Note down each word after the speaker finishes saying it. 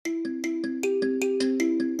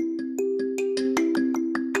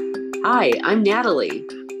Hi, I'm Natalie.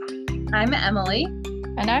 I'm Emily.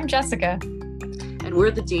 And I'm Jessica. And we're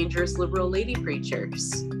the Dangerous Liberal Lady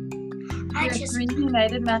Preachers. We're three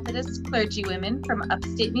United Methodist clergy women from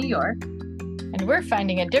upstate New York. And we're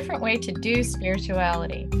finding a different way to do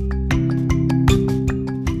spirituality.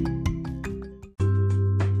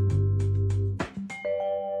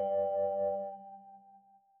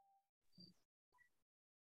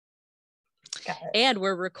 And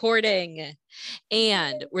we're recording.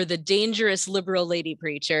 And we're the Dangerous Liberal Lady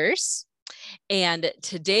Preachers. And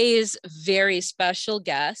today's very special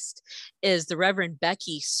guest is the Reverend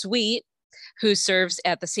Beckie Sweet, who serves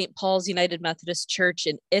at the St. Paul's United Methodist Church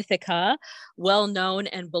in Ithaca, well known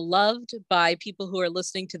and beloved by people who are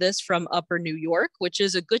listening to this from Upper New York, which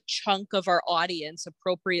is a good chunk of our audience,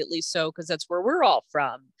 appropriately so, because that's where we're all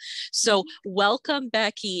from. So welcome,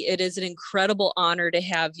 Beckie. It is an incredible honor to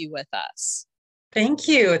have you with us. Thank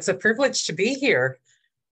you. It's a privilege to be here.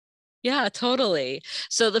 Yeah, totally.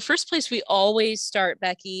 So the first place we always start,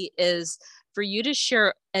 Beckie, is for you to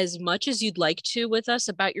share as much as you'd like to with us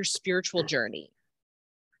about your spiritual journey.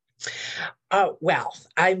 Well,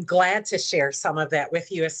 I'm glad to share some of that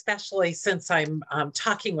with you, especially since I'm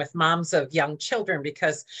talking with moms of young children,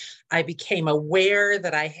 because I became aware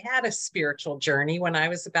that I had a spiritual journey when I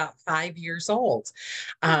was about 5 years old.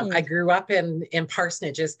 I grew up in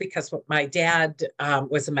parsonages because my dad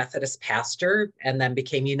was a Methodist pastor and then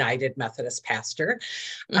became United Methodist pastor.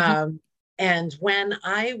 And when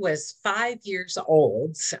I was 5 years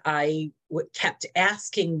old, I kept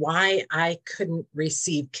asking why I couldn't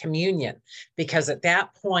receive communion, because at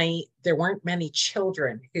that point, there weren't many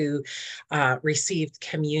children who received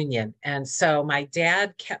communion. And so my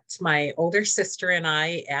dad kept my older sister and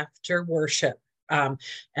I after worship.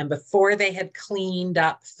 And before they had cleaned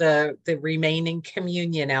up the remaining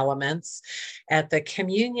communion elements at the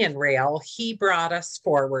communion rail, he brought us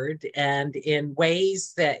forward and in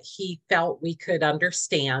ways that he felt we could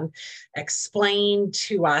understand, explained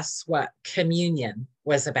to us what communion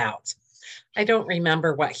was about. I don't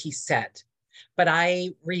remember what he said, but I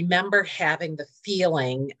remember having the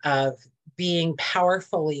feeling of being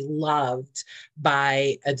powerfully loved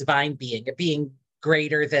by a divine being, a being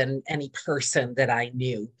greater than any person that I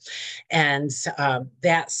knew. And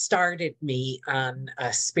that started me on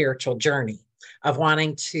a spiritual journey of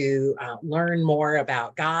wanting to learn more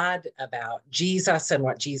about God, about Jesus and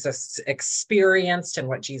what Jesus experienced and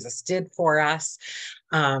what Jesus did for us.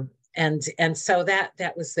 And so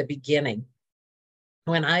that was the beginning.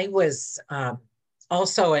 When I was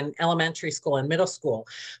also in elementary school and middle school,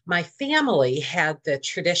 my family had the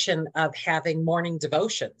tradition of having morning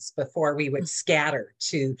devotions before we would scatter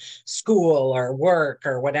to school or work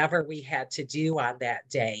or whatever we had to do on that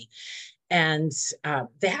day. And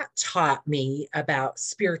that taught me about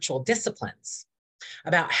spiritual disciplines,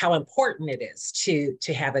 about how important it is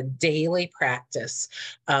to have a daily practice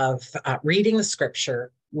of reading the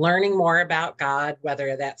scripture, learning more about God,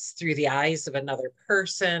 whether that's through the eyes of another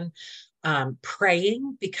person,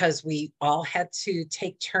 praying, because we all had to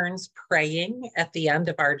take turns praying at the end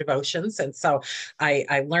of our devotions. And so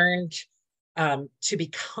I learned to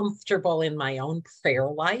be comfortable in my own prayer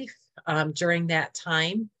life during that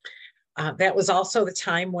time. That was also the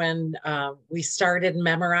time when we started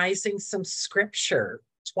memorizing some scripture,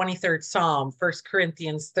 23rd Psalm, 1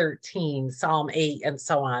 Corinthians 13, Psalm 8, and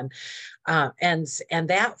so on. And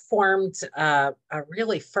that formed a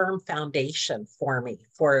really firm foundation for me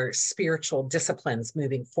for spiritual disciplines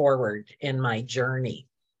moving forward in my journey.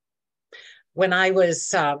 When I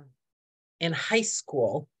was in high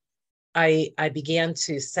school, I began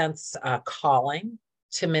to sense a calling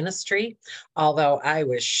to ministry, although I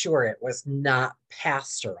was sure it was not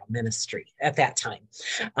pastoral ministry at that time.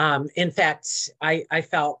 In fact, I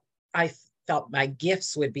felt my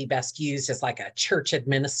gifts would be best used as like a church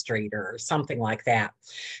administrator or something like that.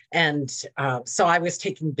 And so I was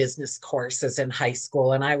taking business courses in high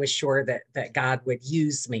school, and I was sure that God would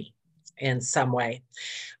use me in some way.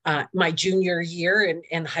 My junior year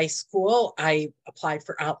in high school, I applied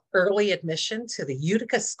for early admission to the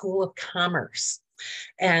Ithaca School of Commerce.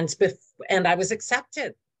 And I was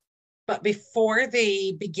accepted. But before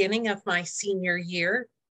the beginning of my senior year,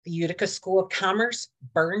 the Ithaca School of Commerce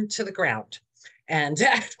burned to the ground. And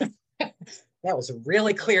that was a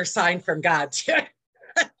really clear sign from God to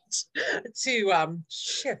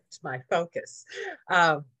shift my focus.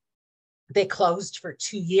 They closed for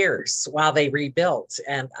 2 years while they rebuilt,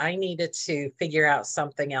 and I needed to figure out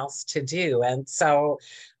something else to do. And so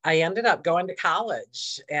I ended up going to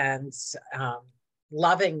college and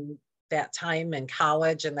loving that time in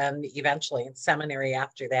college, and then eventually in seminary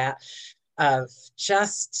after that, of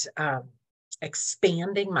just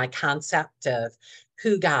expanding my concept of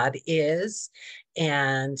who God is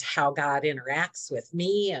and how God interacts with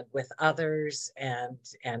me and with others, and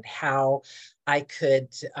how I could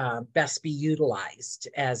best be utilized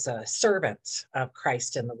as a servant of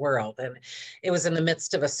Christ in the world. And it was in the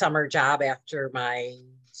midst of a summer job after my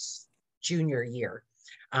junior year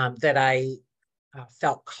that I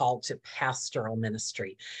felt called to pastoral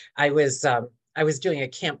ministry. I was doing a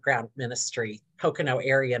campground ministry, Pocono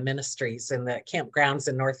area ministries in the campgrounds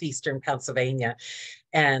in northeastern Pennsylvania,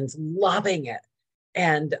 and loving it.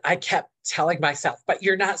 And I kept telling myself, but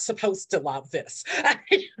you're not supposed to love this.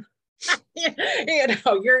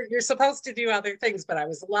 You're supposed to do other things. But I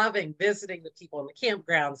was loving visiting the people in the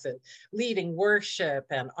campgrounds and leading worship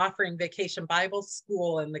and offering vacation Bible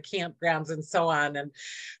school in the campgrounds and so on. And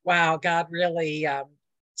wow, God really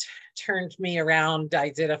turned me around. I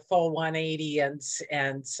did a full 180,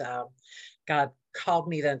 and God called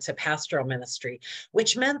me then to pastoral ministry,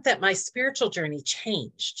 which meant that my spiritual journey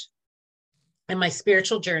changed. And my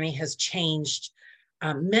spiritual journey has changed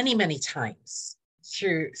many, many times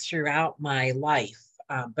throughout my life,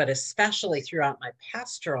 but especially throughout my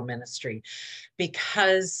pastoral ministry,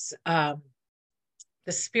 because the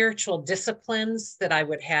spiritual disciplines that I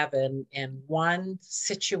would have in one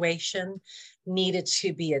situation needed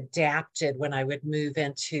to be adapted when I would move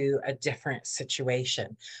into a different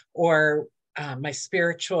situation, or my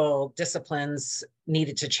spiritual disciplines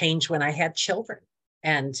needed to change when I had children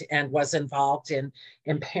and was involved in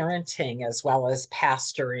parenting as well as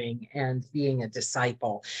pastoring and being a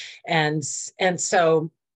disciple. And so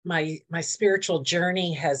my spiritual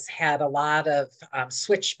journey has had a lot of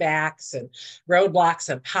switchbacks and roadblocks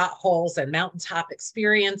and potholes and mountaintop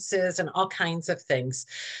experiences and all kinds of things.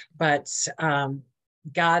 But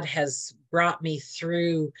God has brought me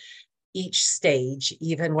through each stage,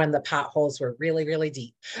 even when the potholes were really, really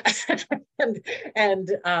deep,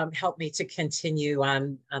 and helped me to continue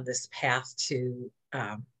on this path to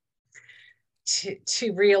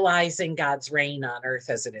realizing God's reign on earth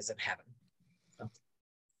as it is in heaven.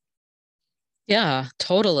 Yeah,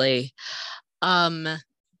 totally.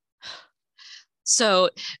 So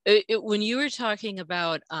when you were talking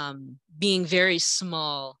about being very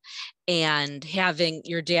small and having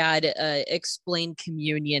your dad explain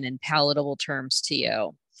communion in palatable terms to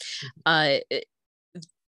you,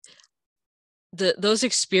 those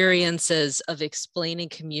experiences of explaining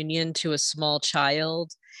communion to a small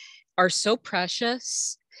child are so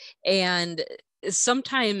precious. And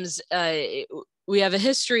sometimes we have a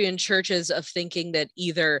history in churches of thinking that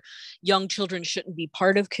either young children shouldn't be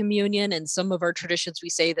part of communion. And some of our traditions, we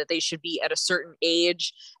say that they should be at a certain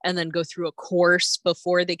age and then go through a course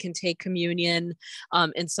before they can take communion.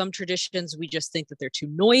 In some traditions, we just think that they're too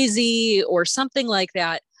noisy or something like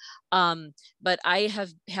that. But I have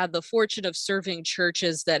had the fortune of serving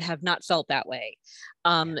churches that have not felt that way.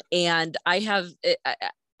 And I have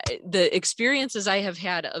the experiences I have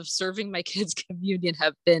had of serving my kids communion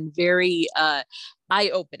have been very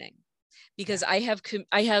eye-opening, because I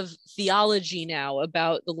have theology now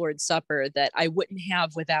about the Lord's Supper that I wouldn't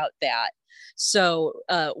have without that. So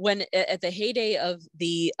when at the heyday of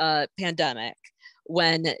the pandemic,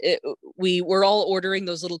 when we were all ordering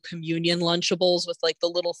those little communion Lunchables with like the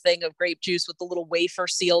little thing of grape juice with the little wafer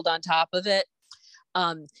sealed on top of it.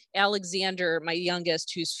 Alexander, my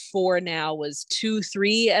youngest, who's 4 now, was 2,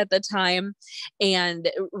 3 at the time, and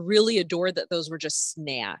really adored that those were just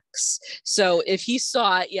snacks. So if he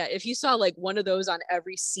saw like one of those on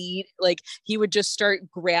every seat, like he would just start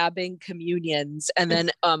grabbing communions and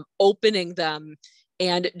then opening them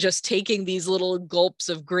and just taking these little gulps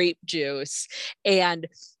of grape juice. And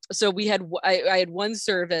so I had one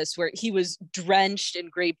service where he was drenched in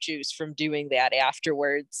grape juice from doing that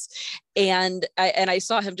afterwards. And I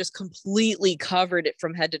saw him just completely covered it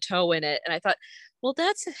from head to toe in it. And I thought, well,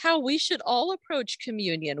 that's how we should all approach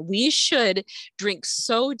communion. We should drink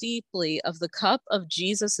so deeply of the cup of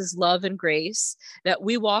Jesus's love and grace that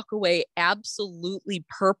we walk away absolutely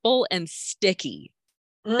purple and sticky.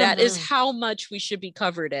 Mm-hmm. That is how much we should be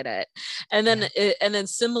covered in it. And then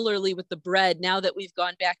similarly with the bread, now that we've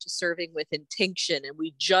gone back to serving with intinction and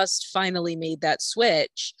we just finally made that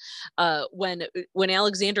switch, when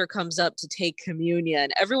Alexander comes up to take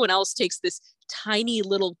communion, everyone else takes this tiny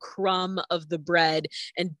little crumb of the bread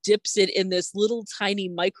and dips it in this little tiny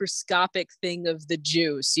microscopic thing of the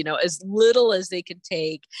juice, as little as they can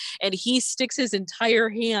take. And he sticks his entire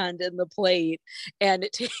hand in the plate and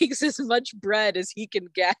it takes as much bread as he can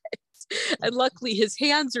get. And luckily his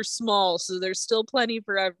hands are small, so there's still plenty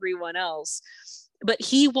for everyone else. but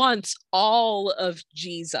he wants all of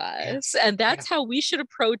Jesus. And that's how we should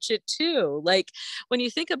approach it too. Like when you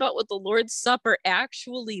think about what the Lord's Supper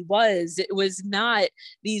actually was, it was not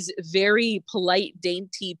these very polite,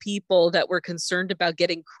 dainty people that were concerned about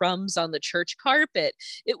getting crumbs on the church carpet.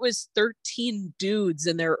 It was 13 dudes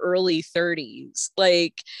in their early 30s.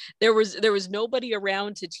 Like there was nobody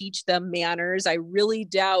around to teach them manners. I really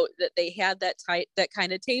doubt that they had that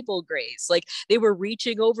kind of table grace. Like they were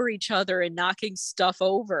reaching over each other and knocking stuff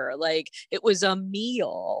over. Like it was a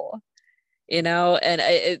meal, and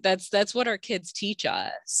that's what our kids teach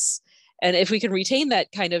us. And if we can retain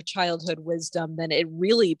that kind of childhood wisdom, then it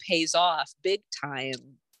really pays off big time,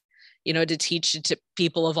 to teach it to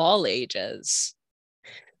people of all ages.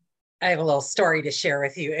 I have a little story to share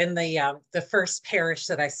with you. In the first parish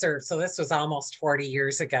that I served, so this was almost 40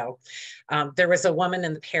 years ago, there was a woman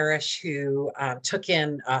in the parish who took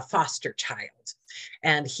in a foster child,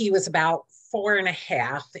 and he was about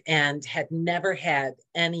 4.5 and had never had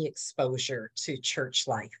any exposure to church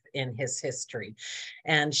life in his history.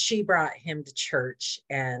 And she brought him to church,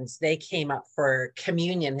 and they came up for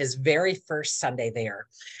communion his very first Sunday there.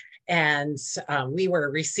 And we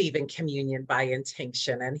were receiving communion by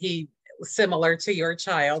intinction, and he, similar to your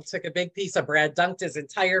child, took a big piece of bread, dunked his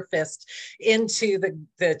entire fist into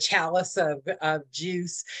the chalice of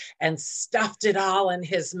juice and stuffed it all in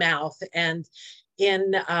his mouth. And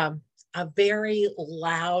in a very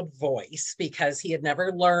loud voice, because he had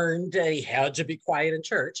never learned, he had to be quiet in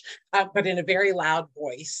church, but in a very loud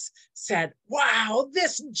voice said, "Wow,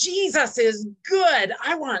 this Jesus is good.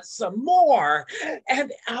 I want some more."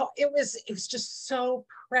 And it was just so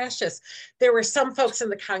precious. There were some folks in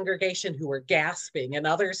the congregation who were gasping and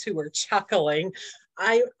others who were chuckling.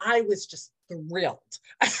 I was just thrilled.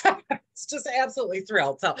 It's just absolutely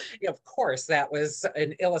thrilled. So, of course, that was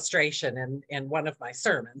an illustration in one of my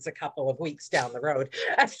sermons a couple of weeks down the road.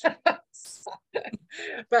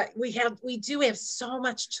 But we do have so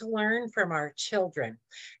much to learn from our children,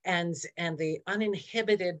 and the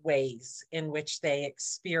uninhibited ways in which they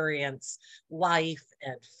experience life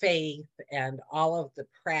and faith and all of the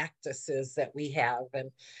practices that we have.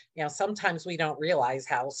 And sometimes we don't realize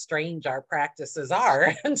how strange our practices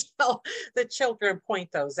are until the children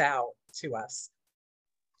point those out to us.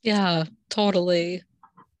 Yeah, totally.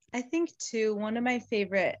 I think too, one of my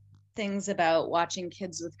favorite things about watching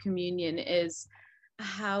kids with communion is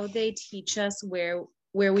how they teach us where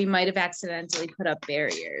we might have accidentally put up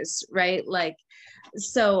barriers, right? Like,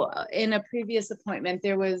 so in a previous appointment,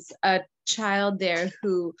 there was a child there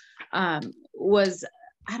who was,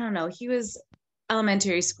 I don't know, he was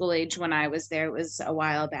elementary school age when I was there. It was a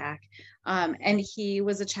while back. And he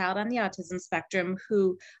was a child on the autism spectrum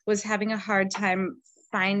who was having a hard time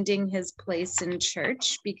finding his place in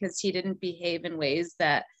church because he didn't behave in ways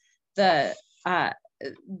that the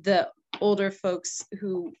older folks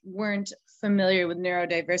who weren't familiar with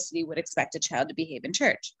neurodiversity would expect a child to behave in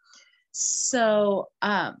church. So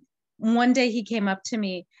one day he came up to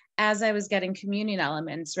me as I was getting communion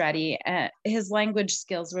elements ready. His language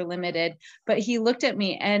skills were limited, but he looked at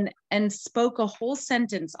me and spoke a whole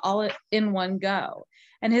sentence all in one go.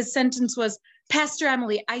 And his sentence was, "Pastor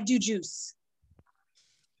Emily, I do juice."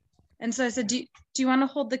 And so I said, do you want to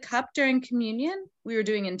hold the cup during communion? We were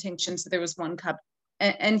doing intinction, so there was one cup.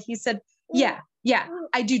 And he said, yeah,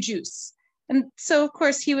 I do juice. And so, of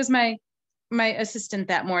course, he was my assistant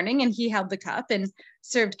that morning, and he held the cup and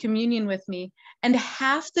served communion with me. And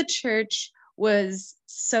half the church was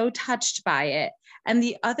so touched by it, and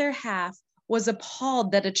the other half was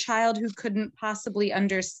appalled that a child who couldn't possibly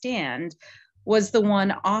understand was the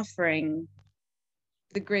one offering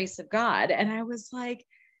the grace of God. And I was like,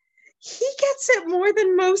 he gets it more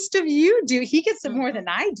than most of you do. He gets it more than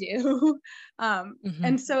I do.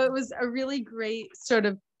 And so it was a really great sort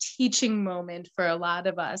of teaching moment for a lot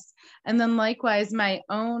of us. And then likewise, my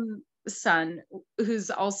own son, who's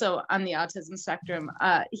also on the autism spectrum,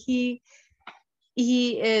 he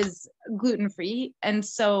is gluten-free. And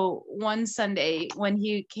so one Sunday when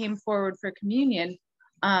he came forward for communion,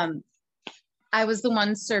 I was the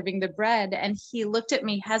one serving the bread, and he looked at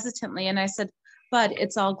me hesitantly, and I said, "Bud,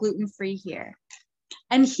 it's all gluten-free here."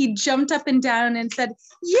 And he jumped up and down and said,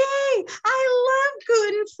 "Yay, I love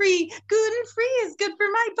gluten-free. Gluten-free is good for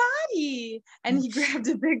my body." And he grabbed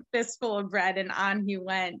a big fistful of bread and on he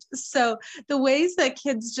went. So the ways that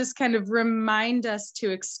kids just kind of remind us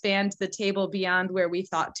to expand the table beyond where we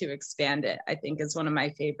thought to expand it, I think is one of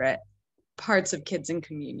my favorite parts of kids in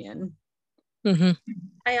communion.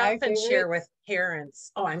 I often share with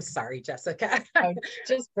parents. Oh, I'm sorry, Jessica.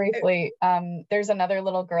 Just briefly, there's another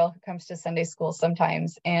little girl who comes to Sunday school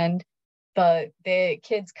sometimes, and the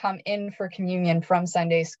kids come in for communion from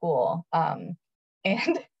Sunday school.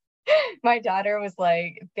 And my daughter was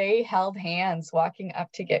like, they held hands walking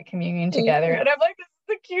up to get communion together. And I'm like, this is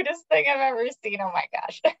the cutest thing I've ever seen. Oh my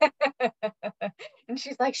gosh. And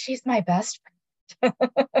she's like, she's my best friend.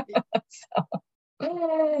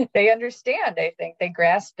 So they understand, I think. They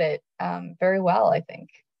grasp it very well, I think.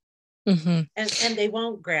 Mm-hmm. And they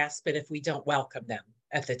won't grasp it if we don't welcome them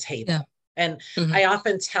at the table. Yeah. And I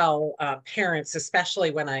often tell parents,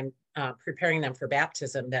 especially when I'm preparing them for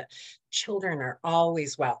baptism, that children are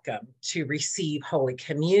always welcome to receive Holy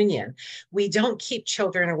Communion. We don't keep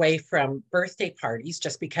children away from birthday parties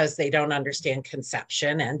just because they don't understand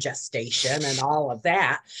conception and gestation and all of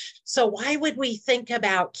that. So why would we think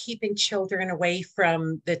about keeping children away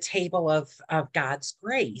from the table of God's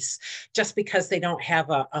grace just because they don't have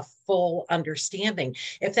a full understanding?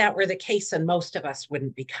 If that were the case, then most of us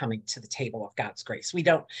wouldn't be coming to the table of God's grace. We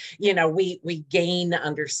don't, we gain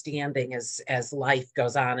understanding as life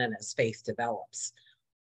goes on and as faith develops.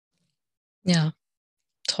 Yeah,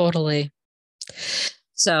 totally.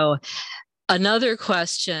 So another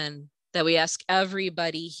question that we ask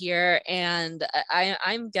everybody here, and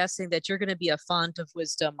I'm guessing that you're going to be a font of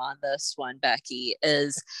wisdom on this one, Beckie,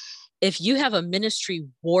 is if you have a ministry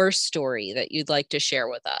war story that you'd like to share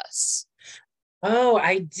with us. Oh,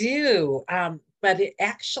 I do. But it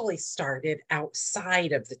actually started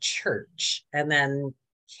outside of the church and then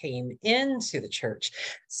came into the church.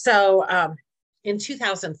 So in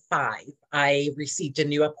 2005, I received a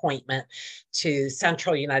new appointment to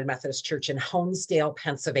Central United Methodist Church in Honesdale,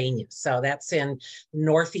 Pennsylvania. So that's in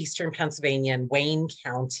northeastern Pennsylvania in Wayne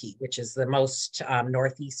County, which is the most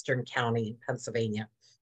northeastern county in Pennsylvania.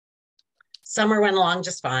 Summer went along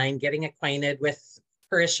just fine, getting acquainted with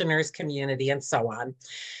parishioners, community, and so on.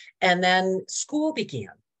 And then school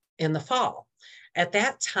began in the fall. At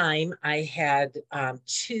that time, I had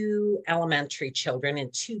 2 elementary children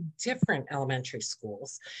in 2 different elementary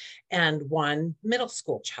schools and 1 middle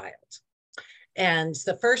school child. And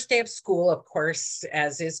the first day of school, of course,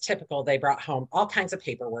 as is typical, they brought home all kinds of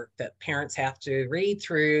paperwork that parents have to read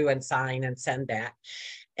through and sign and send back.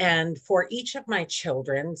 And for each of my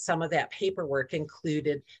children, some of that paperwork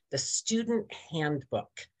included the student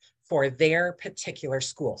handbook for their particular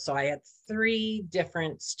school. So I had 3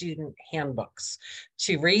 different student handbooks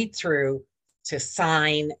to read through, to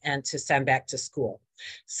sign, and to send back to school.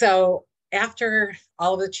 So after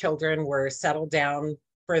all of the children were settled down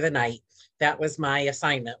for the night, that was my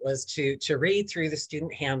assignment, was to read through the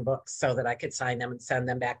student handbooks so that I could sign them and send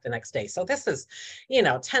them back the next day. So this is,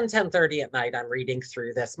 10:30 at night, I'm reading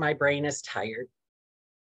through this. My brain is tired.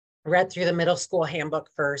 Read through the middle school handbook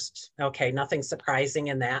first. Okay, nothing surprising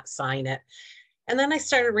in that, sign it. And then I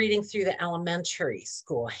started reading through the elementary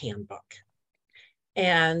school handbook.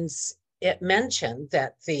 And it mentioned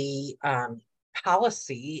that the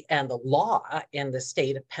policy and the law in the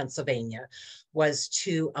state of Pennsylvania was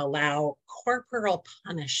to allow corporal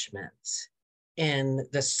punishment in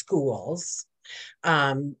the schools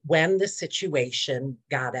when the situation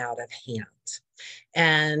got out of hand.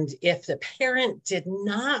 And if the parent did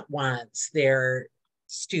not want their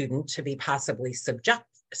student to be possibly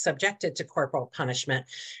subjected to corporal punishment,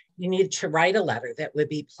 you needed to write a letter that would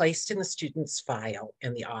be placed in the student's file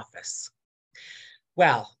in the office.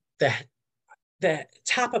 Well, the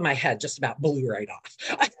top of my head just about blew right off.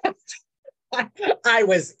 I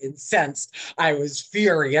was incensed. I was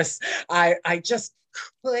furious. I just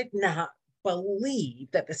could not believe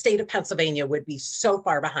that the state of Pennsylvania would be so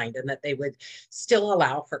far behind and that they would still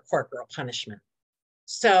allow for corporal punishment.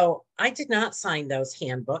 So I did not sign those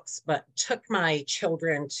handbooks, but took my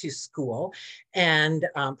children to school and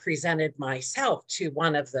presented myself to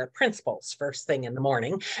one of the principals first thing in the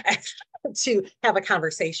morning to have a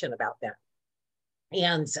conversation about that.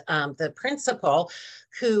 And the principal,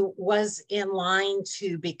 who was in line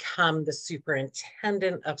to become the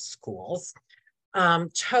superintendent of schools,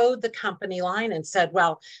 towed the company line and said,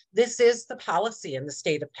 well, this is the policy in the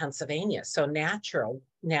state of Pennsylvania. So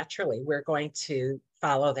naturally, we're going to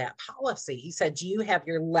follow that policy. He said, do you have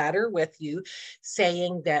your letter with you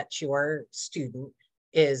saying that your student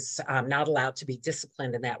is not allowed to be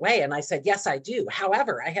disciplined in that way? And I said, yes, I do.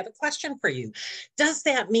 However, I have a question for you. Does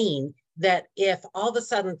that mean that if all of a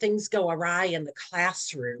sudden things go awry in the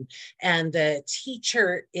classroom and the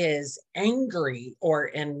teacher is angry or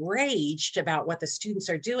enraged about what the students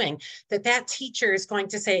are doing, that teacher is going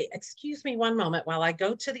to say, excuse me one moment while I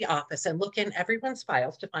go to the office and look in everyone's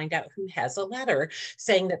files to find out who has a letter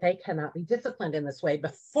saying that they cannot be disciplined in this way,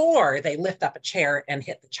 before they lift up a chair and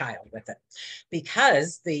hit the child with it.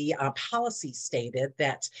 Because the policy stated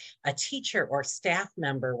that a teacher or staff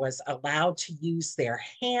member was allowed to use their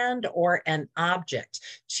hand or an object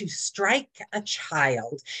to strike a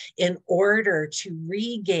child in order to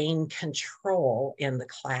regain control in the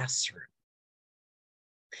classroom.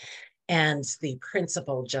 And the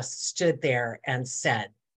principal just stood there and said,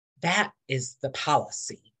 that is the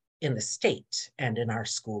policy in the state and in our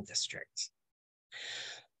school district.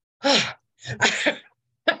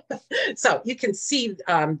 So you can see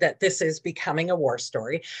that this is becoming a war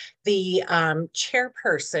story. The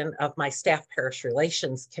chairperson of my staff parish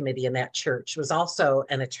relations committee in that church was also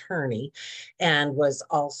an attorney and was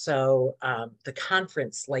also the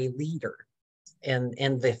conference lay leader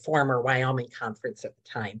in the former Wyoming conference at the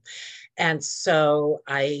time. And so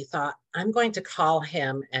I thought, I'm going to call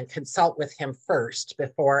him and consult with him first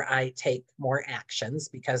before I take more actions,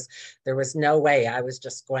 because there was no way I was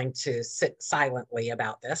just going to sit silently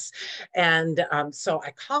about this. And so I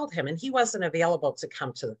called him and he wasn't available to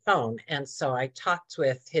come to the phone. And so I talked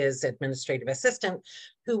with his administrative assistant,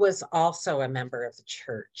 who was also a member of the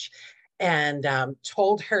church, and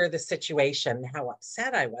told her the situation, how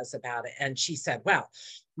upset I was about it. And she said, well,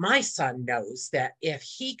 my son knows that if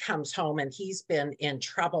he comes home and he's been in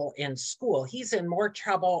trouble in school, he's in more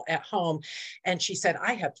trouble at home. And she said,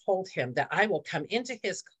 I have told him that I will come into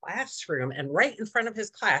his classroom and right in front of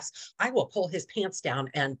his class, I will pull his pants down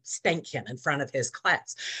and spank him in front of his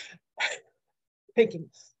class. Thinking,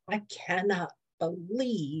 I cannot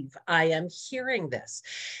believe I am hearing this.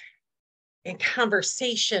 In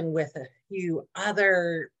conversation with a few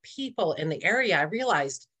other people in the area, I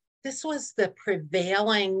realized this was the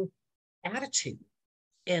prevailing attitude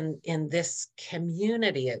in this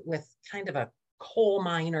community with kind of a coal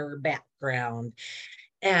miner background.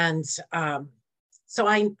 And so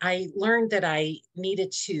I learned that I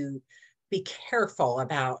needed to be careful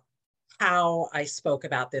about how I spoke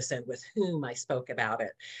about this and with whom I spoke about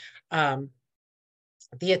it.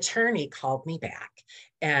 The attorney called me back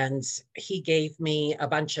and he gave me a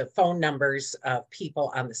bunch of phone numbers of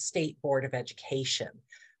people on the State Board of Education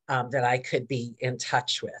that I could be in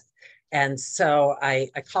touch with. And so I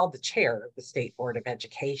called the chair of the State Board of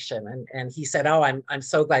Education, and he said, oh, I'm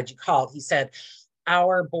so glad you called. He said,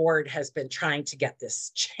 our board has been trying to get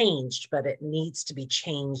this changed, but it needs to be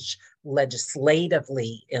changed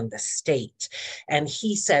legislatively in the state. And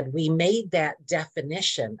he said, we made that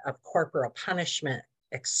definition of corporal punishment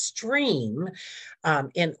extreme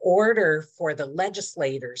in order for the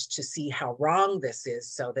legislators to see how wrong this is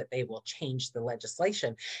so that they will change the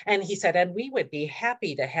legislation. And he said, and we would be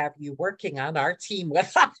happy to have you working on our team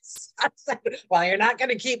with us. I said, well, you're not going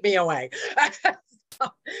to keep me away.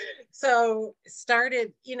 So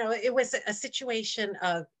started, it was a situation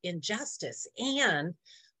of injustice. And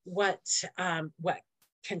what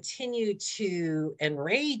continued to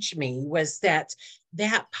enrage me was that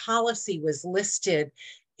policy was listed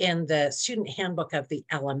in the student handbook of the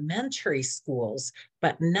elementary schools,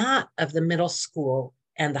 but not of the middle school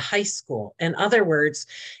and the high school. In other words,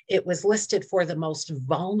 it was listed for the most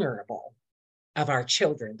vulnerable of our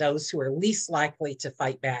children, those who are least likely to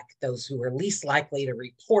fight back, those who are least likely to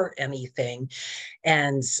report anything.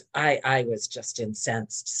 And I was just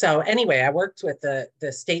incensed. So anyway, I worked with the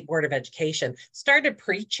State Board of Education, started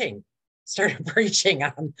preaching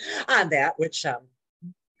on that, which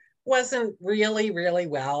wasn't really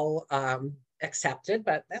well accepted,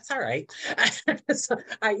 but that's all right. So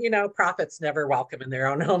prophets never welcome in their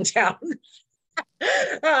own hometown.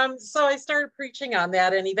 So I started preaching on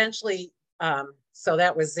that, and eventually, so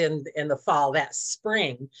that was in the fall. That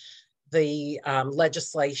spring, the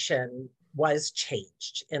legislation was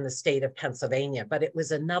changed in the state of Pennsylvania, but it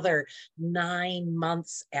was another 9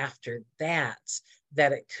 months after that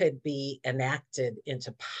it could be enacted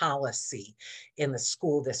into policy in the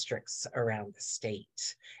school districts around the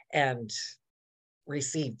state, and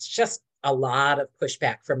received just a lot of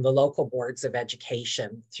pushback from the local boards of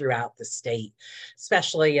education throughout the state,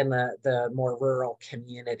 especially in the more rural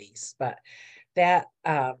communities. But that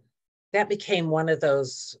became one of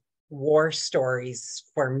those war stories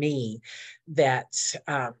for me that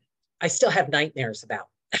I still have nightmares about,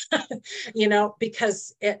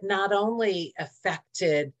 because it not only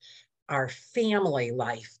affected our family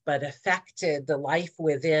life, but affected the life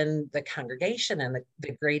within the congregation and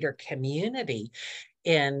the greater community.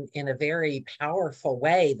 in a very powerful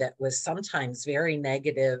way that was sometimes very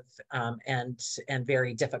negative, and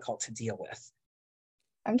very difficult to deal with.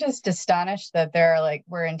 I'm just astonished that there are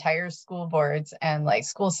were entire school boards and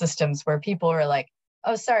school systems where people were like,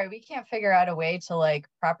 oh, sorry, we can't figure out a way to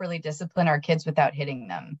properly discipline our kids without hitting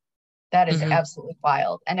them. That is absolutely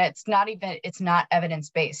wild. And it's not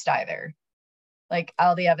evidence-based either.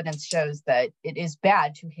 All the evidence shows that it is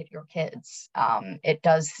bad to hit your kids. It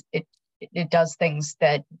does things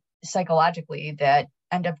that psychologically that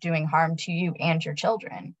end up doing harm to you and your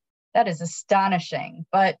children. That is astonishing.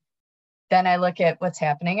 But then I look at what's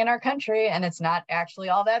happening in our country, and it's not actually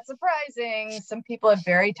all that surprising. Some people have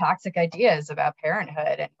very toxic ideas about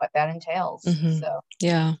parenthood and what that entails. So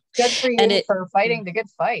yeah, good for you for fighting the good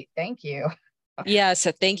fight. Thank you. Yeah,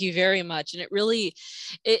 so thank you very much. And it really,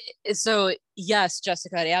 so yes,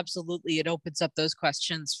 Jessica, absolutely, it opens up those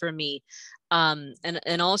questions for me.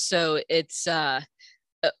 And also it's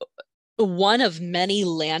one of many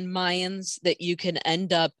landmines that you can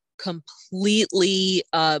end up completely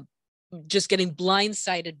just getting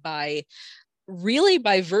blindsided by, really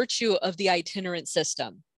by virtue of the itinerant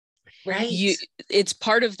system. Right. It's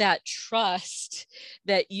part of that trust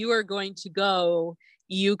that you are going to go.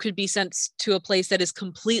 You could be sent to a place that is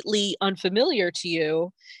completely unfamiliar to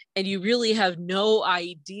you, and you really have no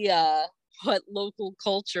idea what local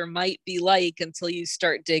culture might be like until you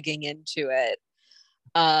start digging into it.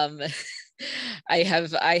 I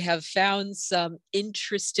have found some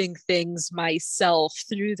interesting things myself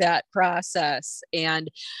through that process. And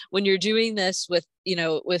when you're doing this with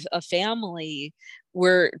a family,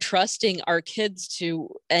 we're trusting our kids to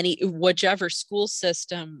whichever school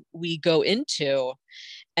system we go into.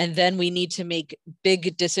 And then we need to make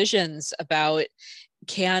big decisions about,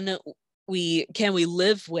 can we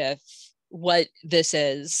live with what this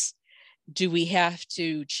is? Do we have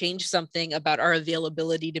to change something about our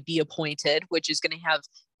availability to be appointed, which is going to have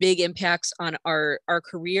big impacts on our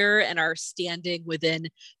career and our standing within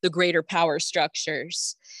the greater power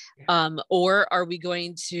structures? Or are we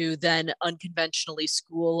going to then unconventionally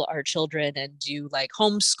school our children and do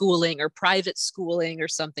homeschooling or private schooling or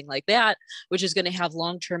something like that, which is going to have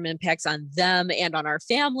long-term impacts on them and on our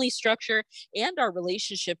family structure and our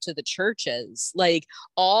relationship to the churches?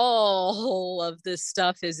 All of this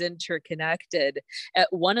stuff is interconnected. At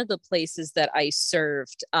one of the places that I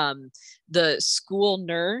served, the school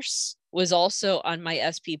nurse was also on my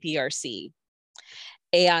SPPRC.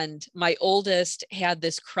 And my oldest had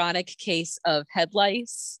this chronic case of head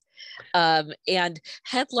lice. And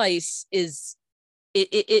head lice is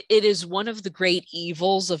one of the great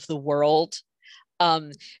evils of the world.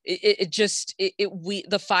 The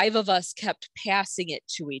five of us kept passing it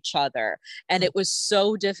to each other, and it was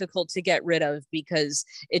so difficult to get rid of because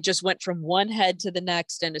it just went from one head to the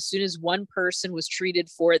next. And as soon as one person was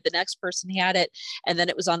treated for it, the next person had it, and then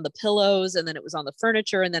it was on the pillows, and then it was on the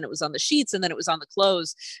furniture, and then it was on the sheets, and then it was on the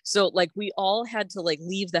clothes. So we all had to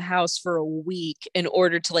leave the house for a week in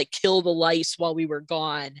order to kill the lice while we were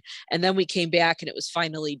gone. And then we came back and it was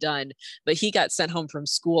finally done. But he got sent home from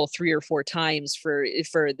school 3 or 4 times for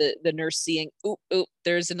the nurse seeing, oop,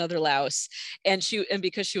 there's another louse. And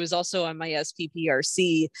because she was also on my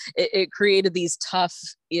SPPRC, it created these tough,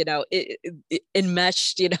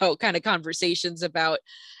 enmeshed, kind of conversations about,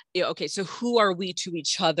 okay, so who are we to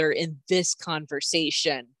each other in this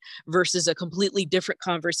conversation versus a completely different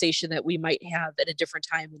conversation that we might have at a different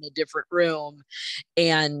time in a different room.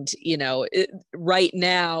 And, right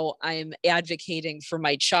now I'm advocating for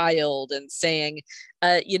my child and saying,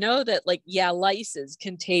 that lice is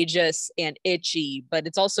contagious and itchy, but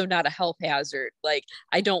it's also not a health hazard.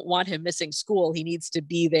 I don't want him missing school. He needs to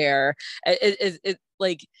be there.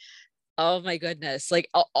 Oh my goodness.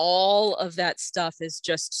 All of that stuff is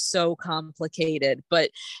just so complicated. But,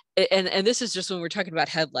 and this is just when we're talking about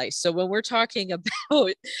head lice. So when we're talking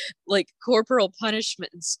about corporal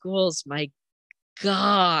punishment in schools, my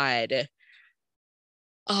God.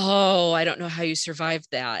 Oh, I don't know how you survived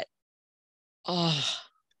that. Oh.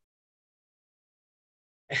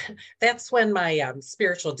 That's when my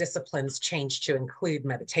spiritual disciplines changed to include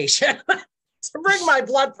meditation to bring my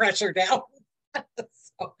blood pressure down.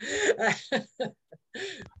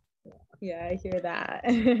 Yeah, I hear that.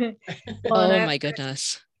 Oh my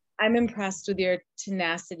goodness. I'm impressed with your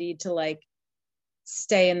tenacity to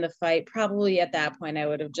stay in the fight. Probably at that point I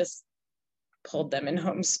would have just pulled them and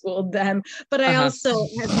homeschooled them. But I also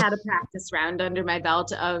have had a practice round under my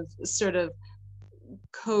belt of sort of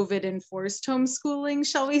COVID enforced homeschooling,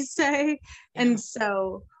 shall we say. Yeah. And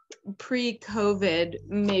so pre-COVID,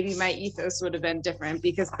 maybe my ethos would have been different,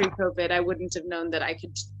 because pre-COVID, I wouldn't have known that I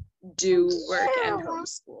could do work and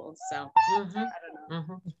homeschool. So I don't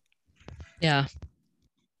know. Yeah.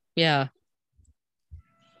 Yeah.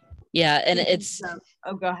 Yeah. And it's,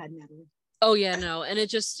 oh, go ahead, Natalie. oh yeah, no. And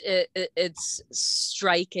it's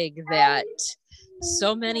striking that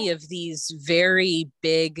so many of these very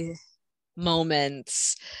big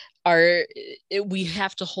moments are, we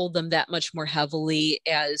have to hold them that much more heavily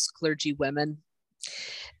as clergy women.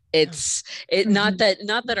 It's not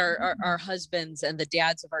that our husbands and the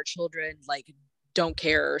dads of our children like don't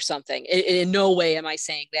care or something. In no way am I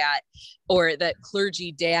saying that, or that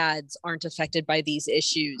clergy dads aren't affected by these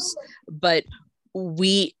issues, but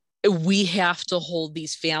we have to hold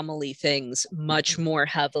these family things much more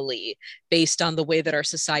heavily based on the way that our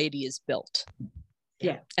society is built.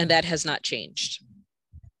 Yeah. And that has not changed.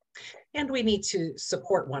 And we need to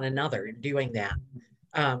support one another in doing that.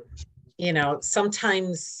 You know,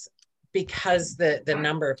 sometimes because the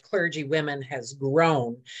number of clergy women has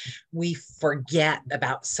grown, we forget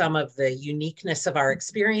about some of the uniqueness of our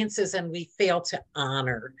experiences, and we fail to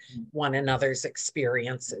honor one another's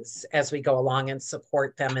experiences as we go along and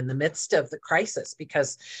support them in the midst of the crisis.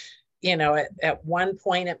 Because, you know, at one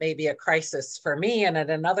point it may be a crisis for me, and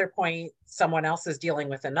at another point someone else is dealing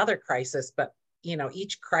with another crisis, but you know,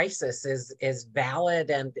 each crisis is valid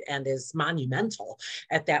and is monumental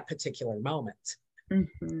at that particular moment.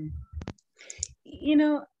 You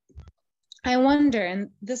know, I wonder, and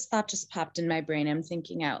this thought just popped in my brain, I'm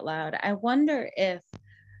thinking out loud, I wonder if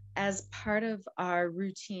as part of our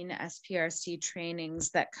routine SPRC trainings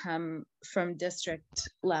that come from district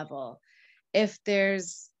level, if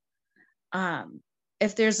there's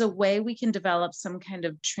a way we can develop some kind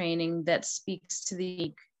of training that speaks to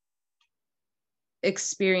the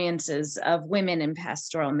experiences of women in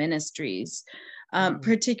pastoral ministries,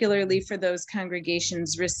 particularly for those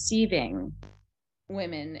congregations receiving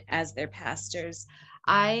women as their pastors.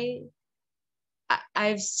 I've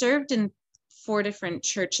served in 4 different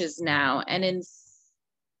churches now, and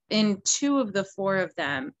in 2 of the 4 of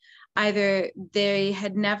them, either they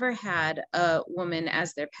had never had a woman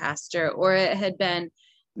as their pastor, or it had been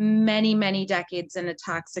many, many decades in a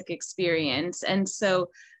toxic experience. And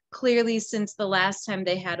so clearly, since the last time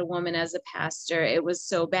they had a woman as a pastor, it was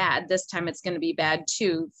so bad. This time it's going to be bad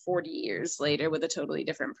too, 40 years later with a totally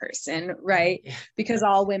different person, right? Because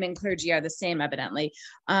all women clergy are the same, evidently.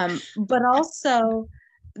 But also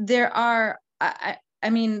there are, I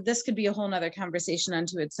mean, this could be a whole nother conversation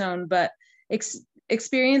unto its own, but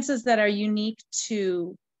experiences that are unique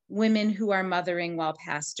to women who are mothering while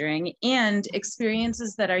pastoring, and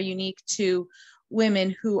experiences that are unique to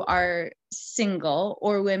women who are single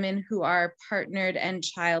or women who are partnered and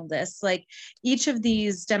childless. Like, each of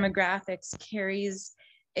these demographics carries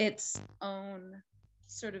its own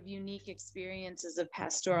sort of unique experiences of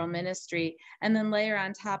pastoral ministry, and then layer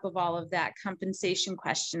on top of all of that compensation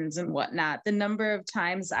questions and whatnot. The number of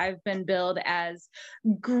times I've been billed as,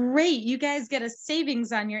 great, you guys get a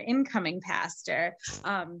savings on your incoming pastor.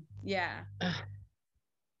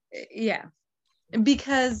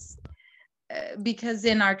 Because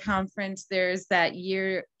in our conference there's that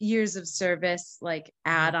years of service like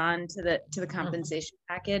add on to the compensation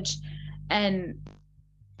package, and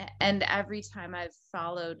every time I've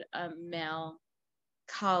followed a male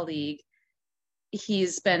colleague,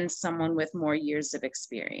 he's been someone with more years of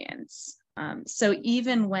experience. So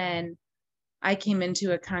even when I came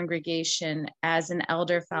into a congregation as an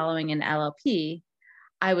elder following an LLP,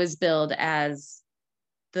 I was billed as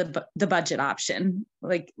the budget option,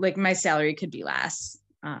 like my salary could be less.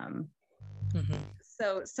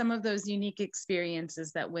 So some of those unique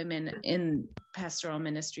experiences that women in pastoral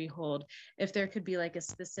ministry hold, if there could be like a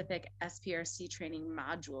specific SPRC training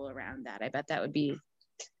module around that, I bet that would be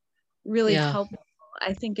really helpful.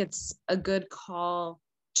 I think it's a good call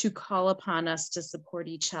to call upon us to support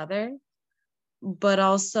each other, but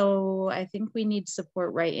also I think we need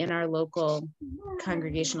support right in our local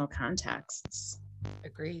congregational contexts.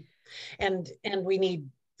 Agreed. And we need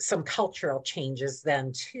some cultural changes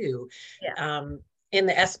then too. In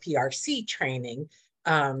the SPRC training,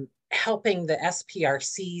 helping the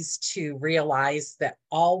SPRCs to realize that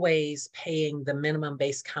always paying the minimum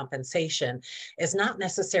base compensation is not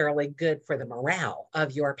necessarily good for the morale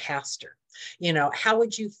of your pastor. You know, how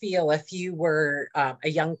would you feel if you were a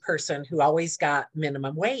young person who always got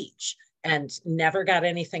minimum wage and never got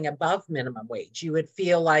anything above minimum wage? You would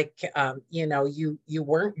feel like, you know, you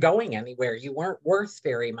weren't going anywhere. You weren't worth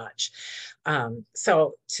very much.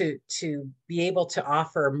 So to be able to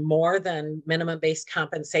offer more than minimum base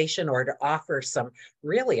compensation, or to offer some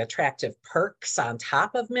really attractive perks on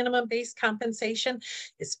top of minimum base compensation,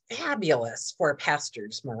 is fabulous for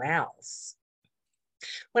pastors' morales.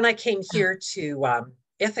 When I came here to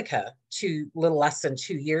Ithaca little less than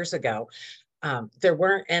 2 years ago, there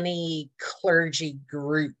weren't any clergy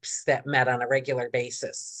groups that met on a regular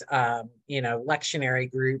basis,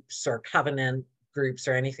 lectionary groups or covenant groups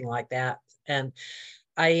or anything like that. And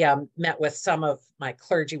I met with some of my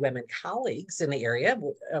clergy women colleagues in the area,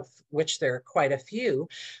 of which there are quite a few,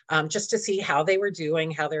 just to see how they were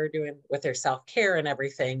doing with their self-care and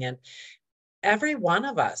everything. And every one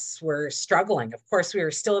of us were struggling. Of course, we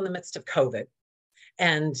were still in the midst of COVID,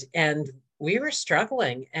 and we were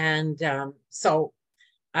struggling. And so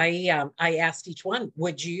I asked each one,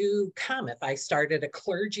 would you come if I started a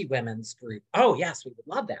clergy women's group? Oh, yes, we would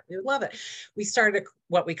love that. We would love it. We started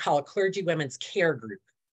what we call a clergy women's care group.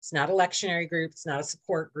 It's not a lectionary group. It's not a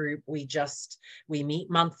support group. We meet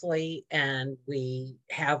monthly, and we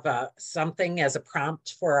have something as a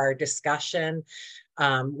prompt for our discussion.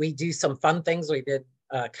 We do some fun things. We did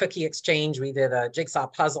a cookie exchange. We did a jigsaw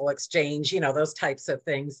puzzle exchange, those types of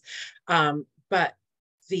things. But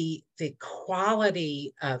the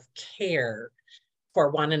quality of care for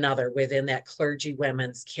one another within that clergy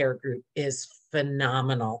women's care group is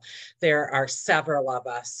phenomenal. There are several of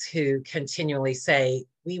us who continually say,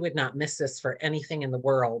 we would not miss this for anything in the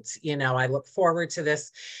world. I look forward to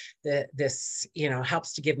this. This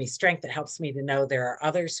helps to give me strength. It helps me to know there are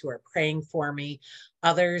others who are praying for me,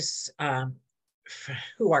 others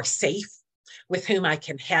who are safe, with whom I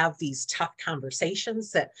can have these tough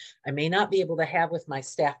conversations that I may not be able to have with my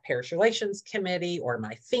staff parish relations committee or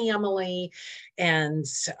my family. And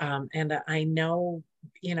I know,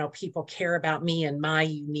 people care about me in my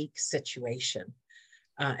unique situation.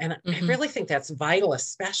 And I really think that's vital,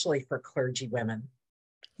 especially for clergy women.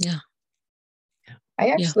 Yeah.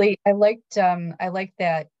 I liked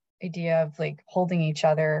that idea of like holding each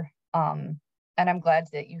other. And I'm glad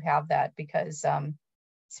that you have that, because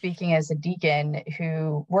speaking as a deacon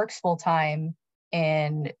who works full time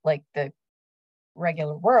in like the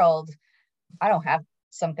regular world, I don't have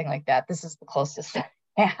something like that. This is the closest I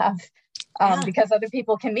have, because other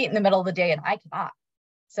people can meet in the middle of the day and I cannot.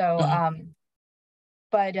 So,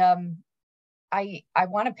 I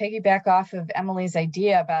want to piggyback off of Emily's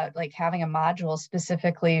idea about like having a module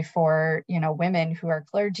specifically for, women who are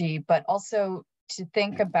clergy, but also to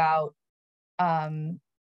think about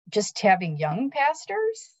just having young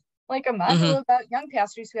pastors, like a module about young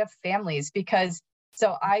pastors who have families, because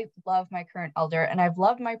so I love my current elder and I've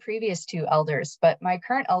loved my previous two elders, but my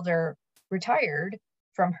current elder retired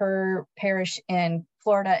from her parish in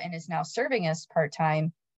Florida and is now serving as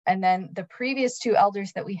part-time. And then the previous two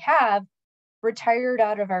elders that we have retired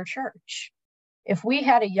out of our church. If we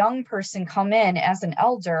had a young person come in as an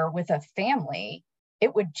elder with a family,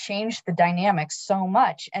 it would change the dynamics so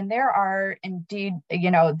much. And there are indeed,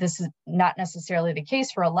 this is not necessarily the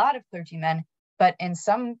case for a lot of clergymen, but in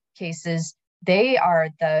some cases, they are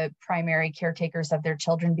the primary caretakers of their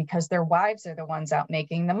children because their wives are the ones out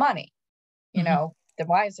making the money. The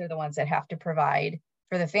wives are the ones that have to provide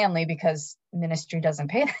for the family because ministry doesn't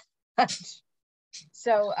pay that much.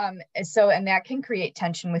 So and that can create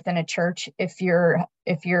tension within a church if your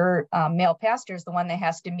male pastor is the one that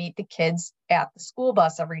has to meet the kids at the school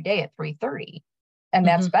bus every day at 3:30, and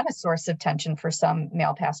that's been a source of tension for some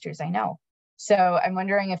male pastors I know. So I'm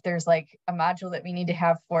wondering if there's like a module that we need to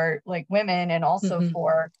have for like women, and also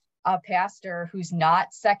for a pastor who's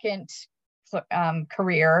not second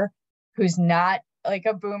career, who's not like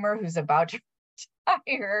a boomer who's about to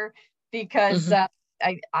retire, because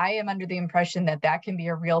I am under the impression that can be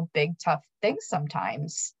a real big, tough thing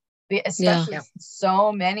sometimes, especially since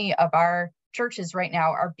so many of our churches right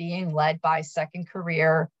now are being led by second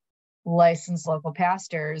career licensed local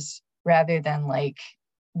pastors rather than like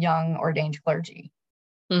young ordained clergy.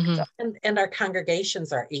 So. And our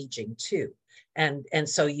congregations are aging too. And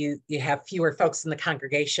so you have fewer folks in the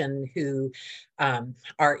congregation who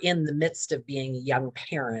are in the midst of being a young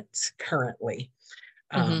parent currently.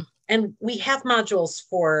 And we have modules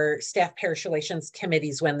for staff parish relations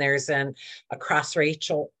committees when there's a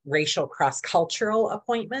cross-racial, cross-cultural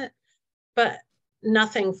appointment, but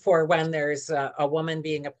nothing for when there's a woman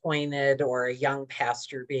being appointed or a young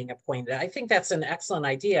pastor being appointed. I think that's an excellent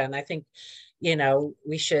idea. And I think,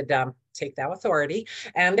 we should take that authority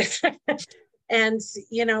and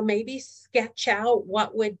maybe sketch out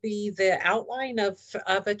what would be the outline of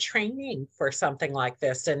a training for something like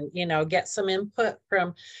this, and, get some input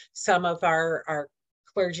from some of our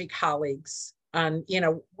clergy colleagues on,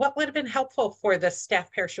 what would have been helpful for the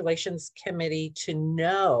staff parish relations committee to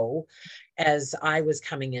know as I was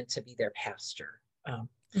coming in to be their pastor.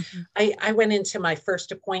 I went into my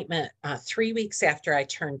first appointment 3 weeks after I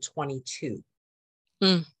turned 22.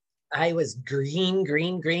 I was green,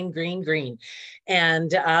 green, green, green, green.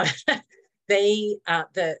 And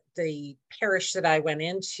the parish that I went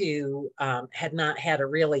into had not had a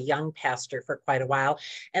really young pastor for quite a while.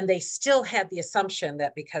 And they still had the assumption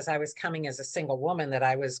that because I was coming as a single woman, that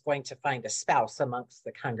I was going to find a spouse amongst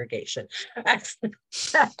the congregation.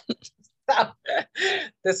 So,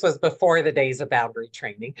 this was before the days of boundary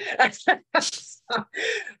training. So,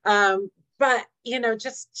 but,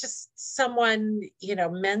 just someone,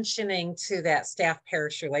 mentioning to that staff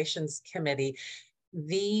parish relations committee,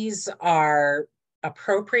 these are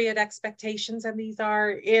appropriate expectations and these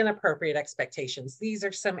are inappropriate expectations. These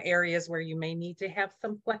are some areas where you may need to have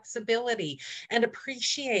some flexibility and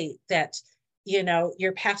appreciate that,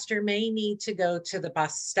 your pastor may need to go to the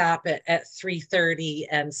bus stop at 3:30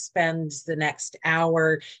 and spend the next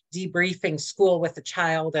hour debriefing school with the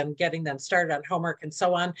child and getting them started on homework and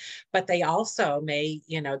so on. But they also may,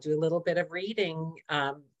 do a little bit of reading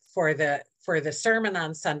for the sermon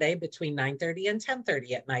on Sunday between 9:30 and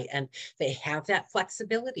 10:30 at night. And they have that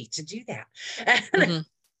flexibility to do that. Mm-hmm.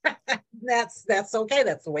 That's okay.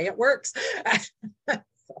 That's the way it works. So,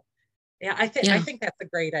 yeah, I think that's a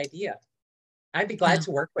great idea. I'd be glad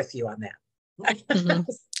to work with you on that. Mm-hmm.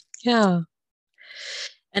 Yeah.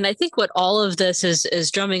 And I think what all of this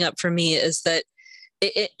is drumming up for me is that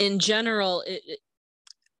in general,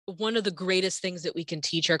 one of the greatest things that we can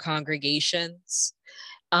teach our congregations,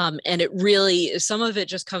 and it really, some of it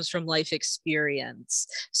just comes from life experience.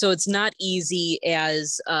 So it's not easy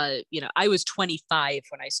as, I was 25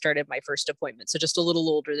 when I started my first appointment. So just a little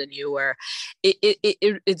older than you were.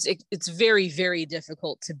 It's very, very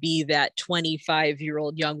difficult to be that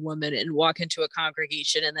 25-year-old young woman and walk into a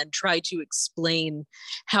congregation and then try to explain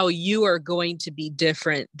how you are going to be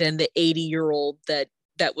different than the 80-year-old that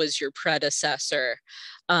was your predecessor.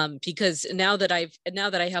 Because now that I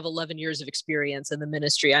have 11 years of experience in the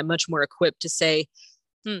ministry, I'm much more equipped to say,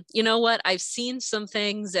 you know what, I've seen some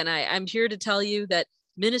things and I'm here to tell you that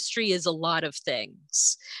ministry is a lot of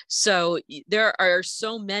things. So there are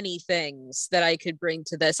so many things that I could bring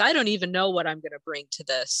to this. I don't even know what I'm going to bring to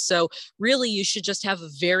this. So really, you should just have a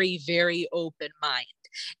very, very open mind.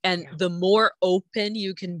 And the more open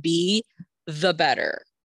you can be, the better.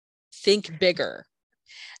 Think bigger.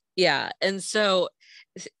 Yeah. And so,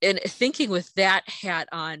 and thinking with that hat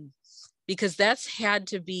on, because that's had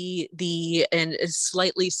to be and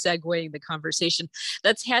slightly segueing the conversation,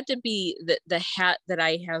 that's had to be the hat that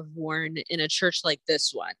I have worn in a church like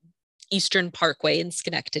this one, Eastern Parkway in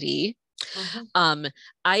Schenectady. Mm-hmm.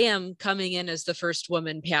 I am coming in as the first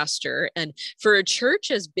woman pastor. And for a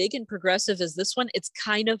church as big and progressive as this one, it's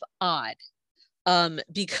kind of odd.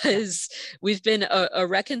 Because we've been a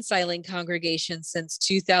reconciling congregation since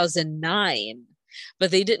 2009,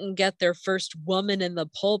 but they didn't get their first woman in the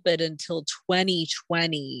pulpit until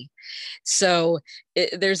 2020. So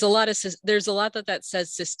there's a lot that says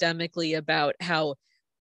systemically about how,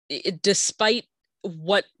 despite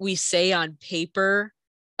what we say on paper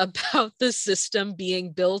about the system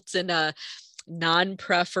being built in a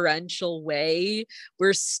non-preferential way,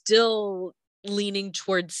 we're still leaning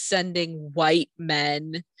towards sending white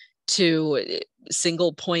men to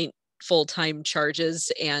single point full-time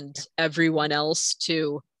charges and everyone else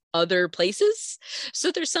to other places.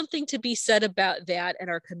 So there's something to be said about that and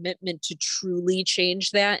our commitment to truly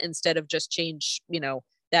change that instead of just change,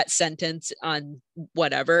 that sentence on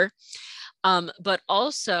whatever. But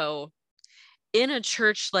also in a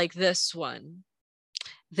church like this one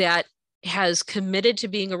that has committed to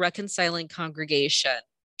being a reconciling congregation,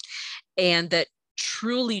 and that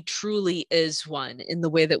truly, truly is one in the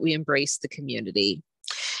way that we embrace the community.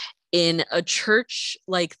 In a church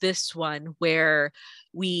like this one, where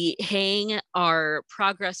we hang our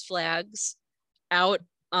progress flags out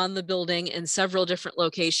on the building in several different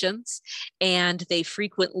locations, and they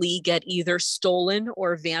frequently get either stolen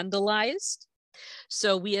or vandalized.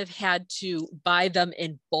 So we have had to buy them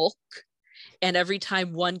in bulk. And every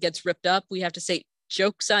time one gets ripped up, we have to say,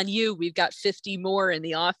 joke's on you. We've got 50 more in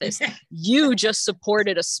the office. You just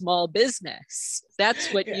supported a small business.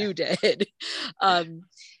 That's what you did. And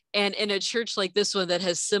in a church like this one that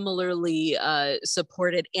has similarly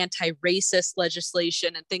supported anti-racist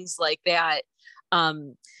legislation and things like that,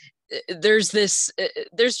 there's just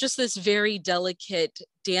this very delicate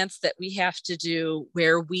dance that we have to do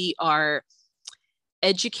where we are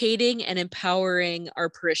educating and empowering our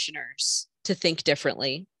parishioners to think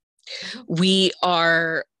differently. We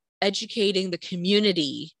are educating the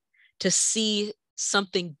community to see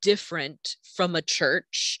something different from a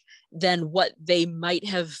church than what they might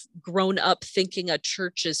have grown up thinking a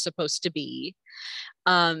church is supposed to be.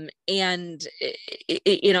 And,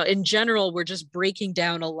 in general, we're just breaking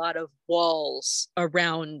down a lot of walls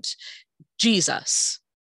around Jesus,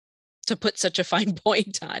 to put such a fine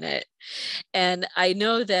point on it. And I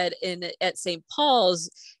know that at St. Paul's,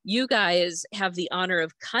 you guys have the honor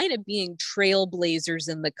of kind of being trailblazers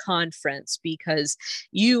in the conference, because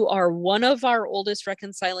you are one of our oldest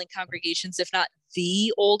reconciling congregations, if not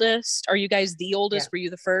the oldest. Are you guys the oldest? Yeah. Were you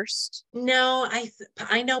the first? No,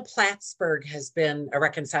 I know Plattsburgh has been a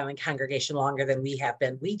reconciling congregation longer than we have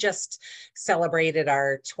been. We just celebrated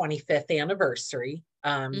our 25th anniversary.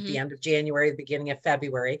 The end of January, the beginning of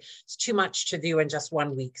February. It's too much to do in just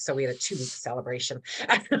 1 week. So we had a 2-week celebration,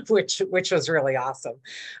 which was really awesome.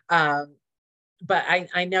 But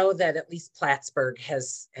I know that at least Plattsburgh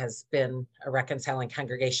has been a reconciling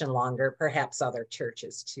congregation longer, perhaps other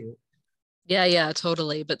churches too. Yeah,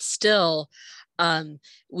 totally. But still,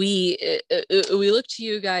 we look to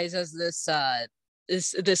you guys as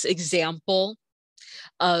this example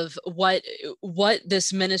of what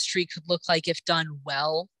this ministry could look like if done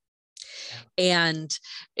well. And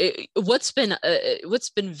what's been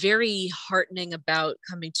very heartening about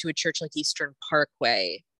coming to a church like Eastern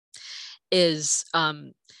Parkway is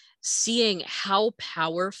seeing how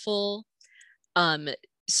powerful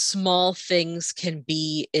small things can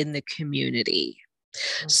be in the community.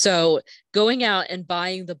 So going out and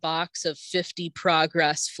buying the box of 50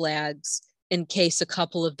 progress flags in case a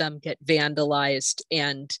couple of them get vandalized.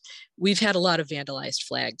 And we've had a lot of vandalized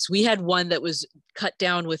flags. We had one that was cut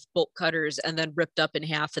down with bolt cutters and then ripped up in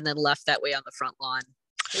half and then left that way on the front lawn.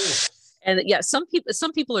 And yeah, some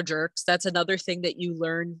people are jerks. That's another thing that you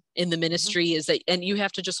learn in the ministry is that, and you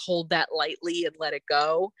have to just hold that lightly and let it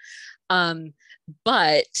go.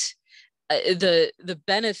 But the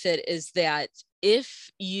benefit is that if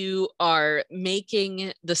you are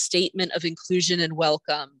making the statement of inclusion and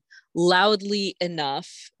welcome loudly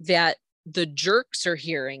enough that the jerks are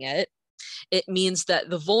hearing it, it means that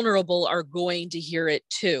the vulnerable are going to hear it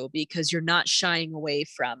too, because you're not shying away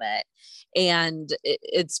from it. And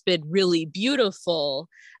it's been really beautiful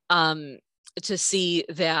to see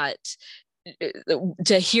that,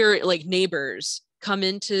 to hear like neighbors come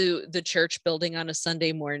into the church building on a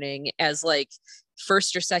Sunday morning as like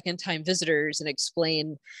first or second time visitors and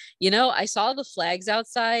explain, I saw the flags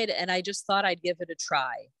outside and I just thought I'd give it a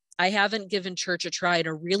try. I haven't given church a try in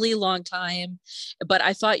a really long time, but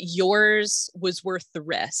I thought yours was worth the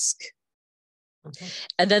risk.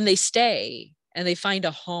 And then they stay and they find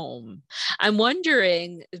a home. I'm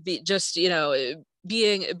wondering, just,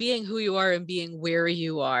 being who you are and being where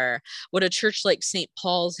you are, what a church like St.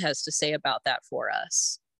 Paul's has to say about that for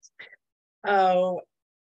us. Oh,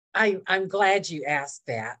 I'm glad you asked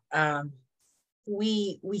that.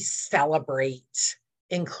 We celebrate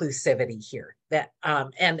inclusivity here. That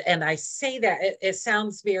and I say that it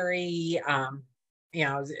sounds very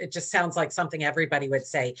it just sounds like something everybody would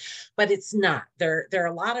say, but it's not. There are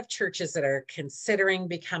a lot of churches that are considering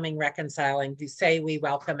becoming reconciling, who say we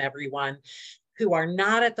welcome everyone, who are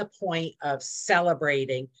not at the point of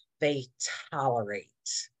celebrating, they tolerate.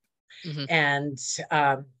 And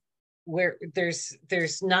where there's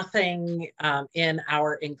nothing in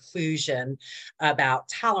our inclusion about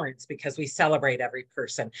tolerance, because we celebrate every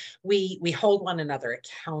person. We hold one another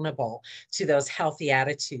accountable to those healthy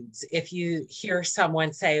attitudes. If you hear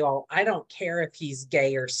someone say, "Oh, I don't care if he's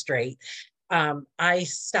gay or straight," I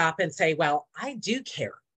stop and say, "Well, I do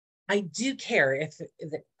care. I do care if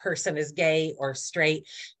the person is gay or straight,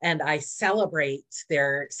 and I celebrate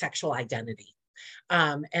their sexual identity."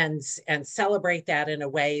 And celebrate that in a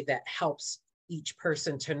way that helps each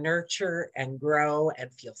person to nurture and grow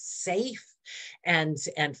and feel safe and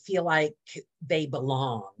feel like they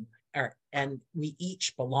belong, and we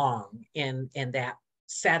each belong in that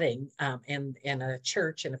setting, in a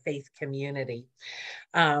church, in a faith community.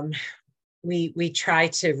 We try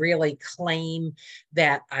to really claim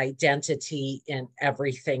that identity in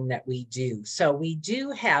everything that we do. So we do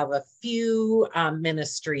have a few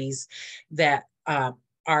ministries that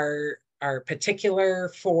are particular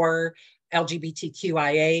for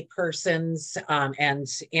LGBTQIA persons, and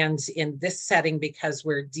in this setting, because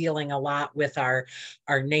we're dealing a lot with our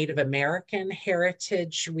Native American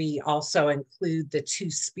heritage, we also include the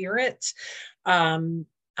Two-Spirit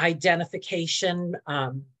identification,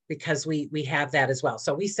 because we have that as well.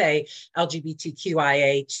 So we say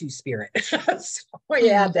LGBTQIA Two-Spirit. So we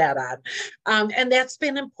add that on. And that's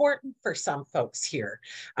been important for some folks here,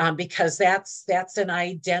 because that's an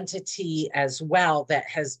identity as well that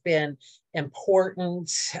has been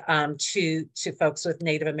important to folks with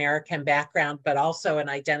Native American background, but also an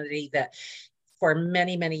identity that for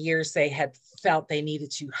many, many years they had felt they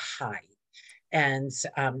needed to hide. And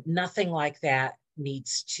nothing like that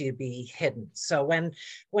needs to be hidden. So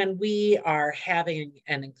when we are having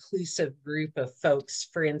an inclusive group of folks,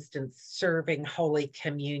 for instance, serving Holy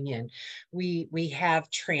Communion, we have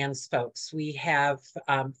trans folks, we have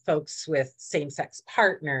folks with same-sex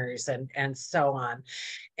partners, and so on.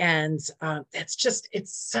 And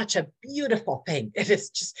it's such a beautiful thing. It is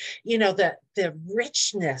just, the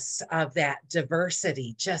richness of that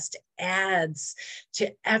diversity just adds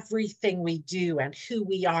to everything we do and who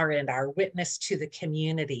we are and our witness to the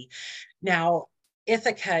community. Now,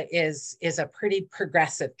 Ithaca is a pretty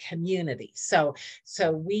progressive community. So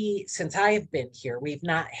since I have been here, we've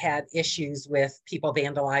not had issues with people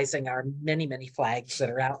vandalizing our many, many flags that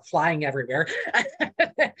are out flying everywhere.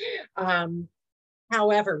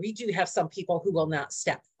 However, we do have some people who will not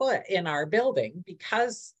step foot in our building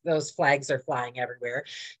because those flags are flying everywhere,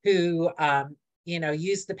 who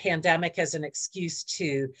used the pandemic as an excuse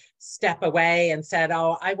to step away and said,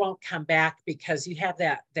 "Oh, I won't come back because you have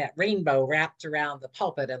that rainbow wrapped around the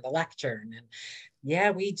pulpit and the lectern." And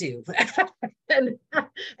yeah, we do. and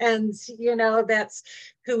that's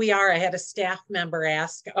who we are. I had a staff member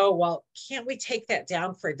ask, "Oh, well, can't we take that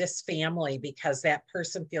down for this family because that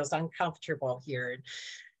person feels uncomfortable here?"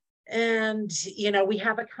 And we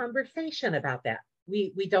have a conversation about that.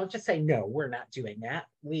 We don't just say, "No, we're not doing that."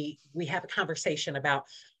 We have a conversation about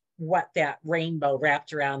what that rainbow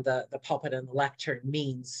wrapped around the pulpit and the lectern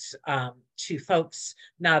means to folks,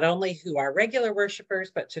 not only who are regular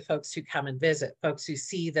worshipers, but to folks who come and visit, folks who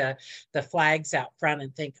see the flags out front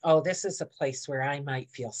and think, "Oh, this is a place where I might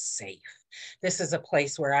feel safe. This is a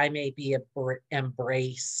place where I may be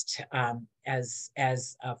embraced as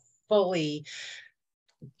a fully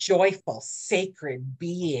joyful, sacred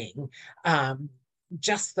being,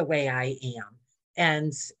 just the way I am."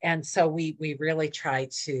 And so we really try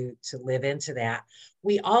to live into that.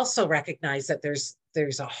 We also recognize that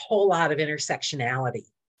there's a whole lot of intersectionality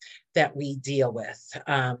that we deal with.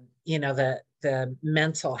 The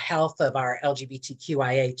mental health of our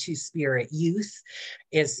LGBTQIA two-spirit youth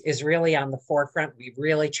is really on the forefront. We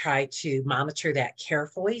really try to monitor that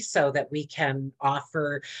carefully so that we can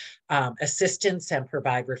offer assistance and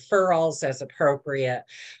provide referrals as appropriate.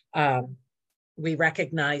 We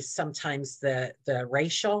recognize sometimes the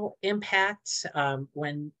racial impact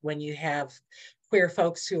when you have queer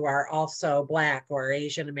folks who are also Black or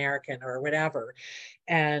Asian American or whatever,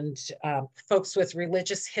 and folks with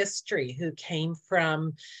religious history who came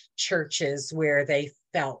from churches where they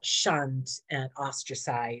felt shunned and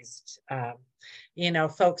ostracized.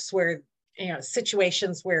 Folks where,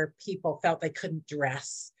 situations where people felt they couldn't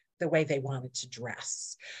dress the way they wanted to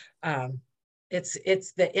dress.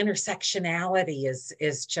 It's the intersectionality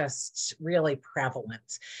is just really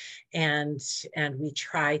prevalent, and we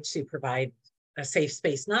try to provide a safe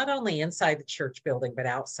space, not only inside the church building, but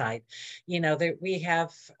outside. We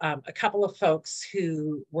have a couple of folks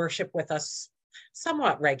who worship with us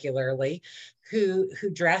somewhat regularly who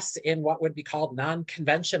dress in what would be called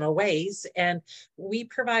non-conventional ways, and we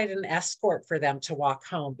provide an escort for them to walk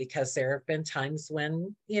home, because there have been times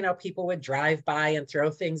when people would drive by and throw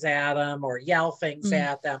things at them or yell things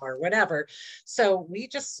at them or whatever. So we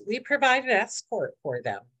provide an escort for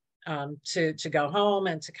them to go home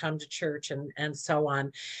and to come to church and so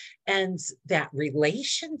on. And that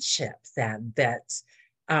relationship then that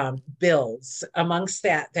builds amongst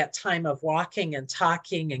that time of walking and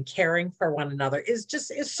talking and caring for one another is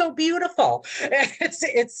so beautiful.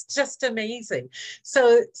 It's just amazing.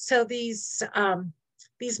 So these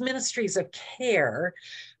ministries of care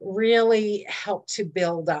really help to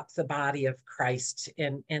build up the body of Christ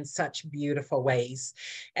in such beautiful ways.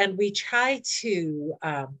 And we try to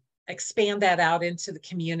expand that out into the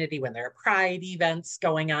community when there are pride events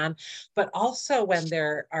going on, but also when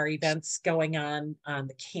there are events going on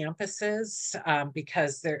the campuses,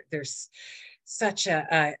 because there's such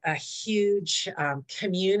a huge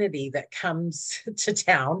community that comes to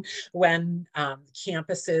town when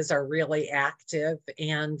campuses are really active.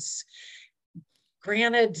 And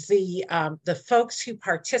granted, the folks who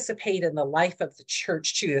participate in the life of the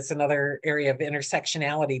church too, is another area of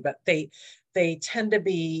intersectionality, but they tend to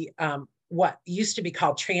be what used to be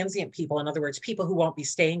called transient people. In other words, people who won't be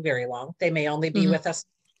staying very long. They may only be with us,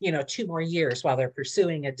 2 more years while they're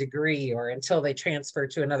pursuing a degree or until they transfer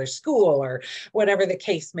to another school or whatever the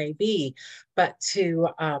case may be. But to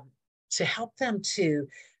help them to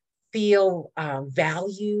feel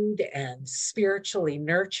valued and spiritually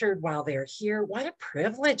nurtured while they're here, what a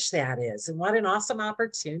privilege that is, and what an awesome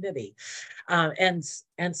opportunity. And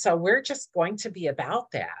so we're just going to be about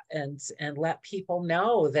that and let people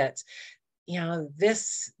know that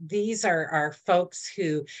these are folks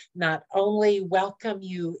who not only welcome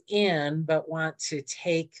you in, but want to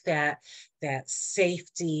take that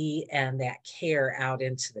safety and that care out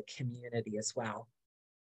into the community as well.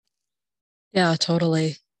 Yeah,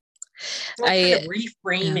 totally. So kind of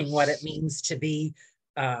reframing what it means to be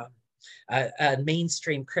a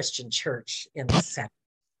mainstream Christian church in this setting.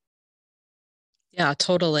 Yeah,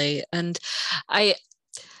 totally. And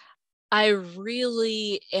I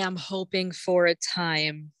really am hoping for a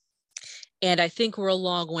time, and I think we're a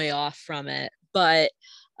long way off from it, but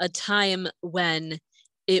a time when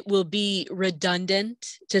it will be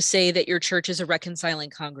redundant to say that your church is a reconciling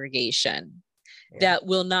congregation. Yeah. That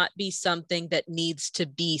will not be something that needs to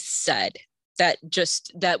be said. That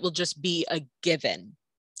will just be a given.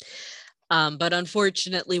 But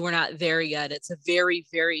unfortunately, we're not there yet. It's a very,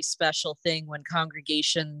 very special thing when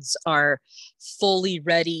congregations are fully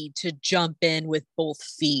ready to jump in with both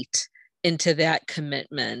feet into that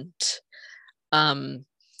commitment. The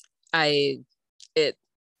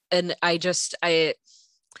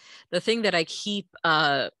thing that I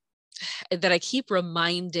keep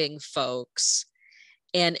reminding folks,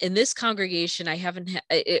 and in this congregation, I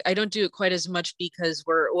don't do it quite as much because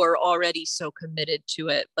we're already so committed to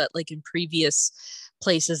it. But like in previous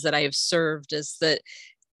places that I have served, is that,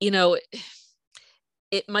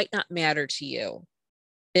 it might not matter to you.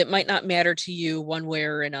 It might not matter to you one way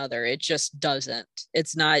or another. It just doesn't.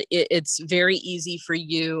 It's not. It's very easy for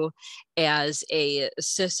you as a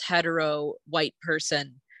cis hetero white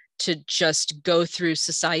person to just go through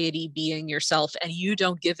society being yourself, and you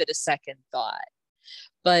don't give it a second thought.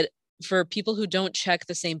 But for people who don't check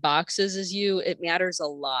the same boxes as you, it matters a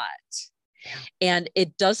lot. Yeah. And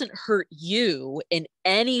it doesn't hurt you in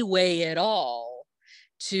any way at all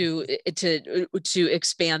to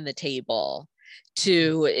expand the table,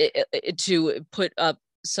 to put up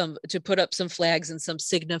some flags and some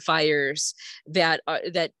signifiers that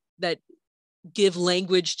give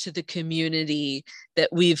language to the community that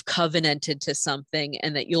we've covenanted to something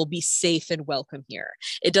and that you'll be safe and welcome here.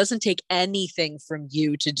 It doesn't take anything from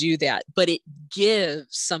you to do that, but it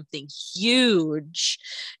gives something huge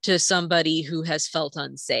to somebody who has felt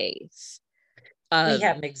unsafe. We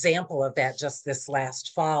had an example of that just this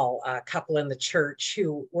last fall, a couple in the church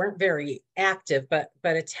who weren't very active, but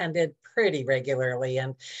attended pretty regularly.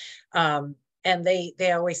 And they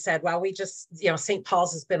always said, well, we just, St.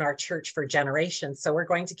 Paul's has been our church for generations, so we're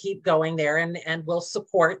going to keep going there and we'll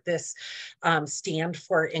support this stand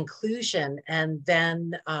for inclusion. And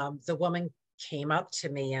then the woman came up to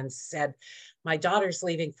me and said, my daughter's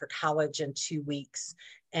leaving for college in 2 weeks.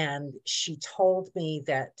 And she told me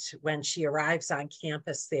that when she arrives on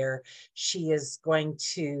campus there, she is going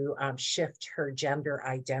to shift her gender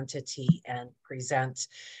identity and present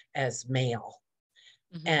as male.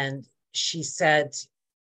 Mm-hmm. And she said,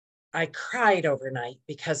 I cried overnight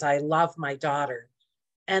because I love my daughter.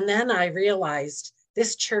 And then I realized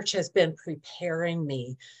this church has been preparing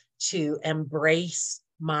me to embrace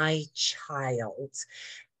my child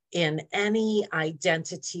in any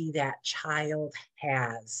identity that child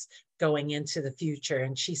has going into the future.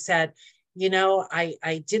 And she said,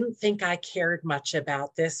 I didn't think I cared much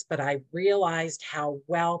about this, but I realized how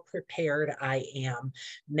well prepared I am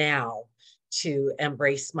now to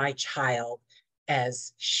embrace my child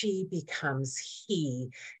as she becomes he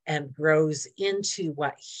and grows into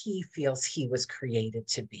what he feels he was created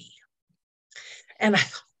to be. And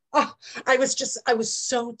I was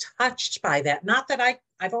so touched by that. Not that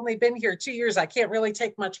I've only been here 2 years. I can't really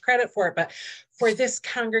take much credit for it, but for this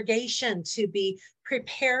congregation to be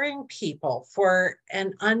preparing people for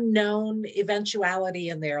an unknown eventuality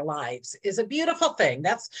in their lives is a beautiful thing.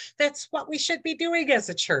 That's what we should be doing as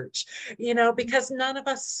a church, because none of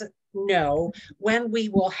us know when we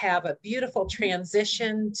will have a beautiful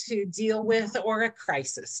transition to deal with or a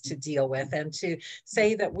crisis to deal with, and to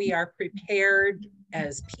say that we are prepared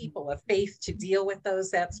as people of faith to deal with those,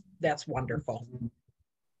 that's wonderful.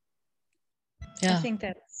 Yeah. I think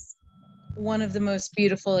that's one of the most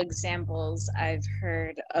beautiful examples I've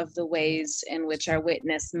heard of the ways in which our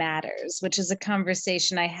witness matters, which is a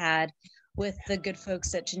conversation I had with the good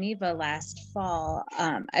folks at Geneva last fall.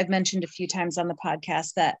 I've mentioned a few times on the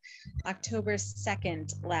podcast that October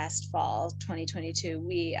 2nd last fall, 2022,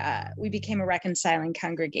 we became a reconciling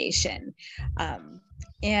congregation.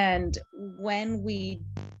 And when we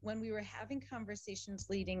were having conversations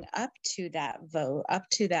leading up to that vote, up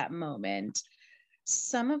to that moment,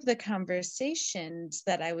 some of the conversations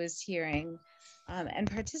that I was hearing and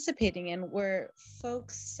participating in were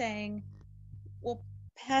folks saying, well,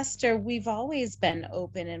 Pastor, we've always been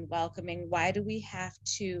open and welcoming. Why do we have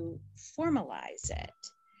to formalize it?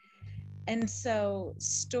 And so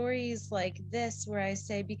stories like this, where I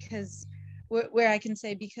say, where I can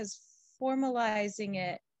say, because formalizing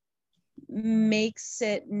it makes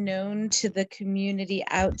it known to the community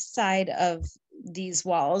outside of these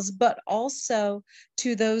walls, but also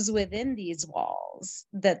to those within these walls,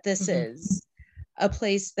 that this is a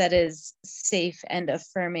place that is safe and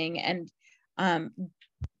affirming, and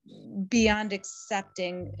beyond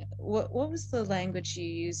accepting. What was the language you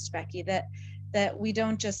used, Beckie? That we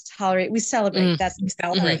don't just tolerate, we celebrate. That's we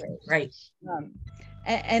celebrate, right?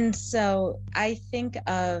 And so I think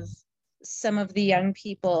of some of the young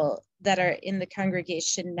people that are in the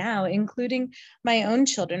congregation now, including my own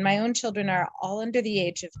children. My own children are all under the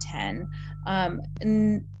age of 10.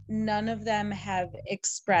 None of them have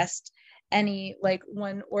expressed any like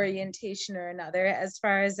one orientation or another. As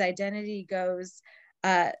far as identity goes,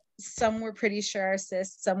 some were pretty sure are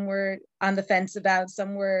cis, some were on the fence about,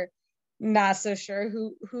 some were not so sure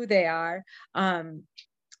who they are.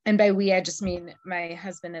 And by we, I just mean my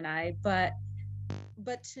husband and I. But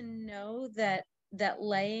to know that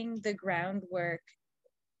laying the groundwork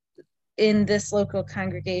in this local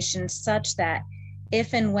congregation, such that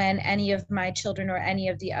if and when any of my children or any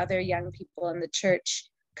of the other young people in the church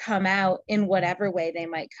come out in whatever way they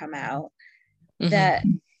might come out, that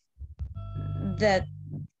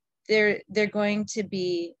they're going to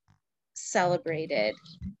be celebrated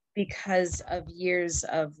because of years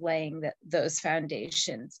of laying those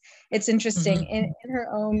foundations. It's interesting, in her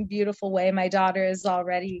own beautiful way, my daughter is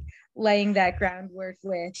already laying that groundwork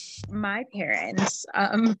with my parents.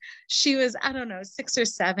 She was, I don't know, 6 or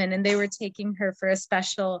 7, and they were taking her for a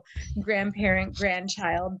special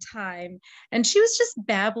grandchild time. And she was just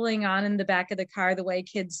babbling on in the back of the car the way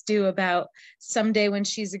kids do about someday when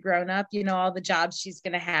she's a grown up, all the jobs she's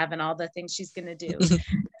going to have and all the things she's going to do.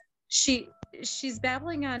 She's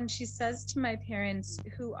babbling on. She says to my parents,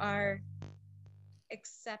 who are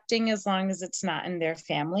accepting as long as it's not in their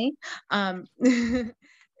family,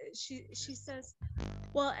 she says,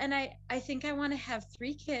 well, and I think I want to have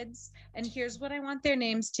 3 kids, and here's what I want their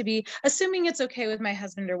names to be, assuming it's okay with my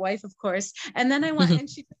husband or wife, of course. And then I want, and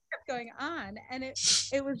she just kept going on, and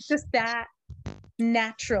it was just that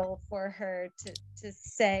natural for her to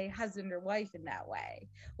say husband or wife in that way,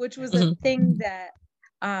 which was a thing that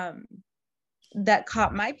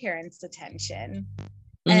caught my parents' attention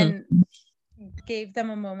and gave them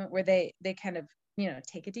a moment where they kind of,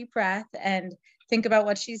 take a deep breath and think about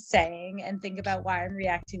what she's saying and think about why I'm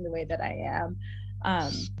reacting the way that I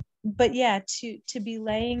am. But yeah, to be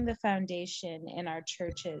laying the foundation in our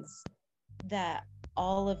churches that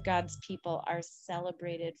all of God's people are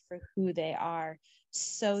celebrated for who they are,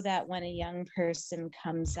 so that when a young person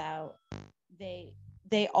comes out, they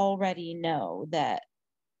already know that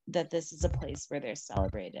this is a place where they're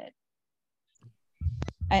celebrated.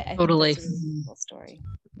 I Totally. think that's a really beautiful story.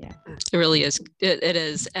 Yeah, it really is. It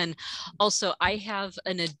is. And also I have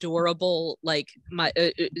an adorable, my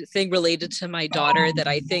thing related to my daughter that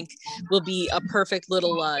I think will be a perfect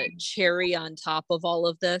little cherry on top of all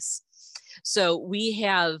of this. So we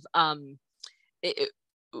have been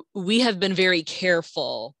very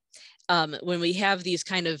careful when we have these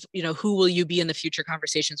kind of, who will you be in the future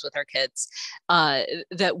conversations with our kids,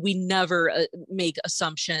 that we never make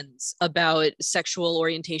assumptions about sexual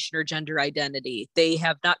orientation or gender identity. They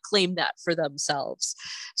have not claimed that for themselves.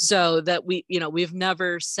 So that we've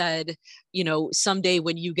never said, someday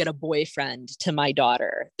when you get a boyfriend to my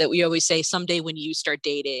daughter, that we always say someday when you start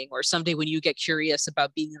dating, or someday when you get curious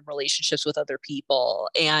about being in relationships with other people.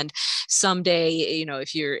 And someday,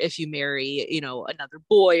 if you marry, another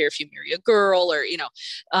boy, or if you marry a girl, or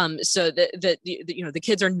so that the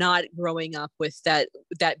kids are not growing up with that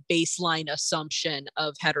baseline assumption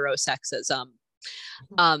of heterosexism.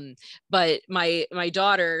 But my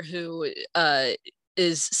daughter, who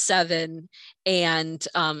is 7 and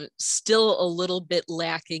still a little bit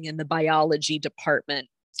lacking in the biology department,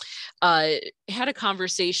 had a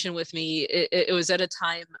conversation with me. It was at a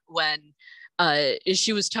time when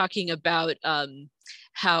she was talking about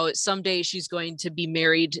how someday she's going to be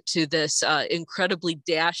married to this incredibly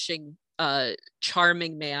dashing,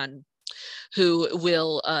 charming man who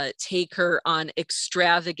will take her on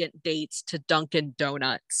extravagant dates to Dunkin'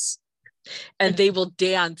 Donuts. And they will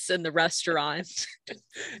dance in the restaurant.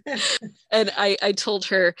 And I told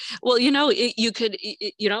her, well, you could,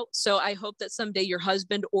 so I hope that someday your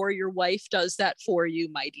husband or your wife does that for you,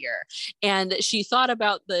 my dear. And she thought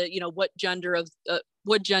about the,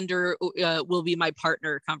 what gender will be my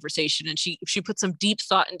partner conversation. And she put some deep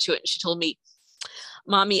thought into it. And she told me,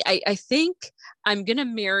 Mommy, I think I'm going to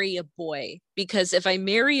marry a boy, because if I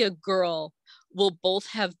marry a girl, will both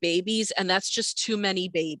have babies, and that's just too many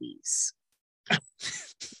babies.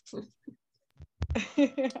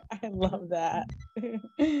 I love that.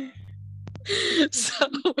 So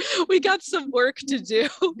we got some work to do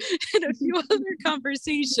and a few other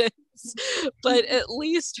conversations, but at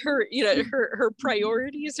least her, you know, her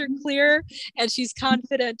priorities are clear and she's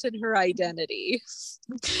confident in her identity.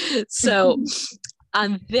 So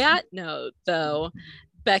on that note, though,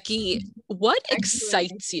 Beckie, what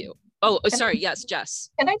excites you? Oh, sorry. Yes, Jess.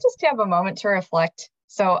 Can I just have a moment to reflect?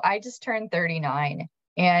 So I just turned 39,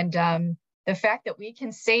 and the fact that we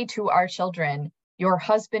can say to our children, your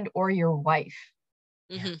husband or your wife,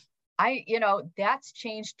 that's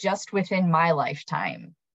changed just within my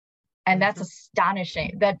lifetime. And that's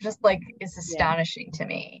astonishing. That just like is astonishing to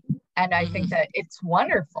me. And I think that it's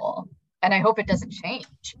wonderful. And I hope it doesn't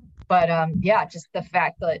change. But just the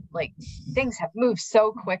fact that like things have moved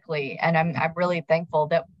so quickly. And I'm really thankful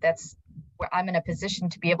that that's where I'm in a position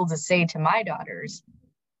to be able to say to my daughters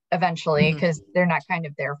eventually, because they're not kind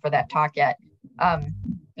of there for that talk yet.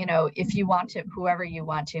 If you want to, whoever you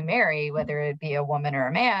want to marry, whether it be a woman or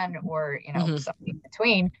a man or, something in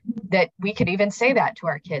between, that we could even say that to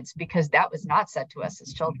our kids, because that was not said to us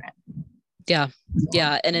as children. Yeah.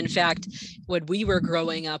 Yeah. And in fact, when we were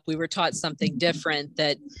growing up, we were taught something different,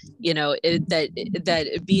 that,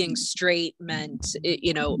 that being straight meant,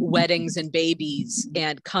 weddings and babies,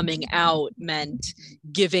 and coming out meant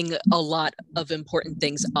giving a lot of important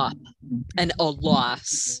things up and a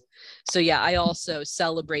loss. So yeah, I also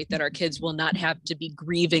celebrate that our kids will not have to be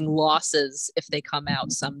grieving losses if they come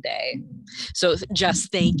out someday. So Jess,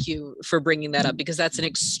 thank you for bringing that up, because that's an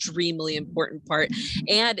extremely important part.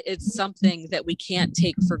 And it's something that we can't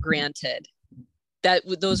take for granted, that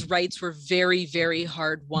those rights were very, very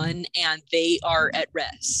hard won, and they are at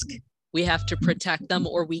risk. We have to protect them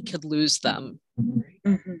or we could lose them.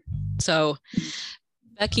 So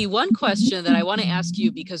Beckie, one question that I want to ask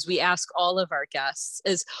you, because we ask all of our guests,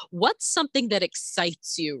 is what's something that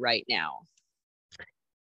excites you right now?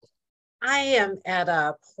 I am at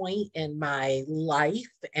a point in my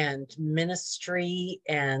life and ministry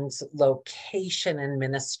and location in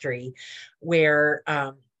ministry where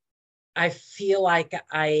I feel like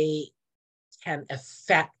I can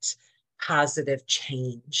affect positive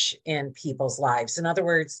change in people's lives. In other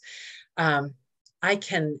words, I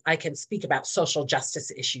can speak about social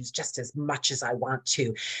justice issues just as much as I want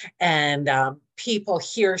to. And people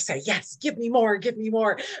here say, yes, give me more,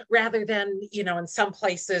 rather than, in some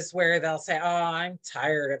places where they'll say, oh, I'm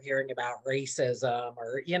tired of hearing about racism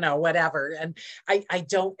or, whatever. And I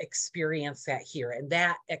don't experience that here. And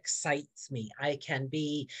that excites me. I can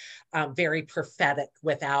be very prophetic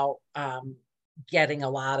without getting a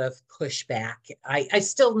lot of pushback. I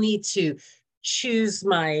still need to choose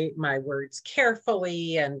my words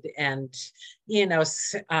carefully and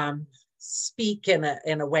speak in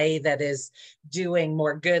a way that is doing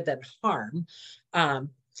more good than harm.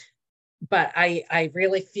 But I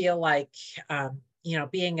really feel like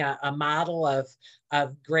being a model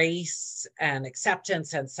of grace and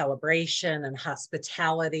acceptance and celebration and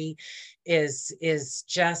hospitality is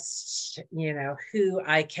just who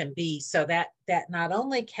I can be, so that not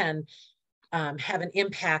only can have an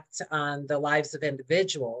impact on the lives of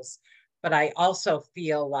individuals, but I also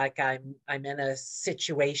feel like I'm in a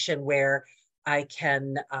situation where I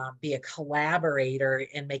can be a collaborator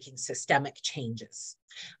in making systemic changes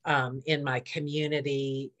in my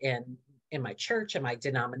community, in my church, in my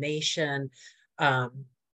denomination,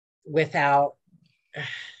 without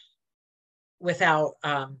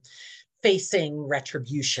facing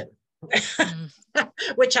retribution.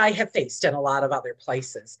 Which I have faced in a lot of other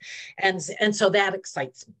places. And so that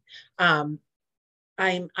excites me.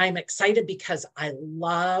 I'm excited because I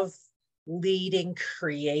love leading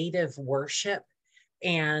creative worship,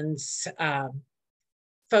 and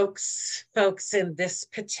folks in this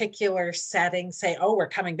particular setting say, oh, we're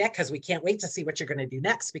coming back because we can't wait to see what you're going to do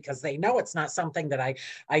next, because they know it's not something that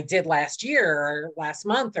I did last year or last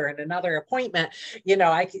month or in another appointment.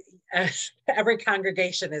 Every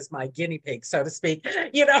congregation is my guinea pig, so to speak,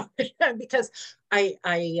 because I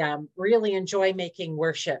really enjoy making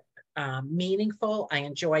worship meaningful. I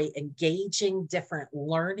enjoy engaging different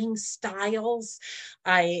learning styles.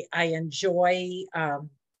 I enjoy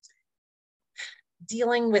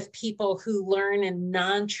dealing with people who learn in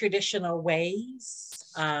non-traditional ways.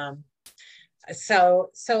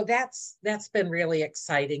 So that's been really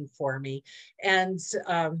exciting for me. And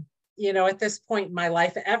at this point in my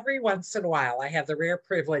life, every once in a while, I have the rare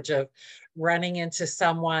privilege of running into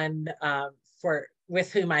someone for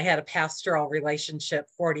with whom I had a pastoral relationship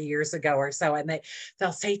 40 years ago or so. And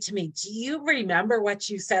they'll say to me, do you remember what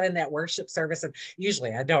you said in that worship service? And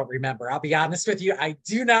usually I don't remember. I'll be honest with you. I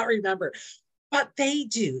do not remember, but they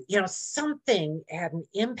do, something had an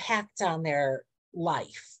impact on their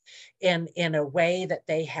life in a way that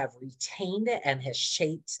they have retained it and has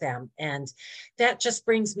shaped them. And that just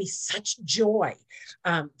brings me such joy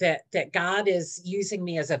that God is using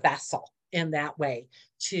me as a vessel in that way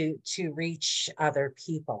to reach other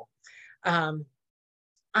people.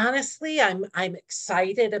 Honestly, I'm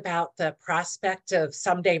excited about the prospect of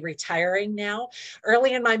someday retiring now.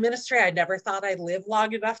 Early in my ministry, I never thought I'd live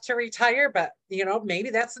long enough to retire, but maybe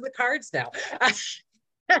that's in the cards now.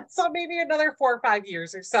 So maybe another 4 or 5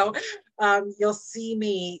 years or so, you'll see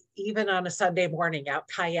me even on a Sunday morning out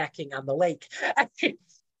kayaking on the lake.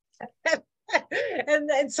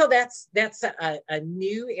 And so that's a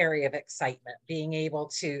new area of excitement, being able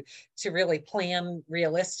to really plan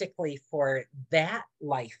realistically for that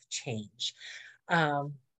life change.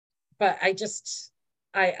 But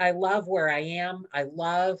I love where I am. I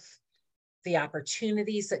love the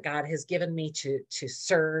opportunities that God has given me to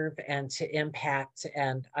serve and to impact.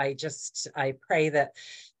 And I pray that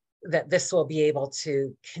this will be able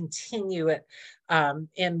to continue it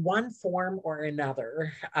in one form or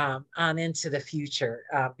another on into the future,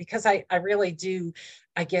 because I really do.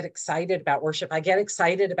 I get excited about worship. I get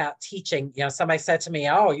excited about teaching. Somebody said to me,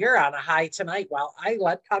 "Oh, you're on a high tonight." Well, I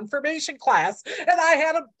led confirmation class and I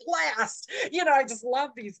had a blast. I just love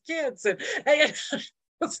these kids. And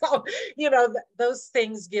so, those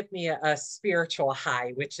things give me a spiritual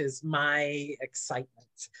high, which is my excitement.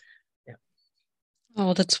 Yeah.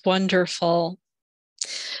 Oh, that's wonderful.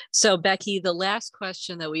 So, Beckie, the last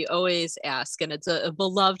question that we always ask, and it's a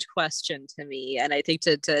beloved question to me, and I think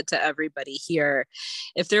to everybody here,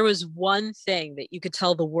 if there was one thing that you could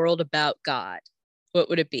tell the world about God, what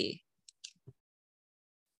would it be?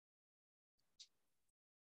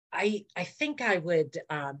 I think I would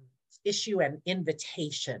issue an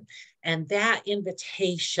invitation, and that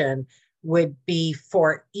invitation would be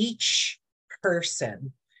for each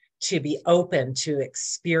person to be open to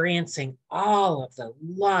experiencing all of the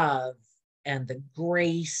love and the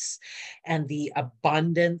grace and the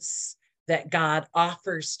abundance that God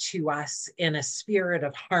offers to us in a spirit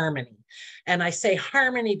of harmony. And I say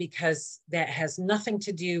harmony because that has nothing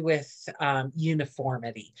to do with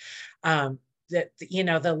uniformity. That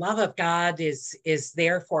the love of God is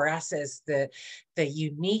there for us as the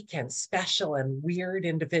unique and special and weird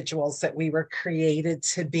individuals that we were created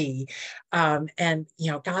to be, and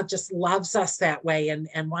God just loves us that way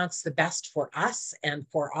and wants the best for us and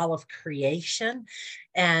for all of creation,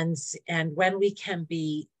 and when we can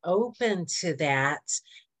be open to that,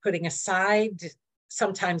 putting aside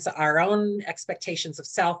sometimes our own expectations of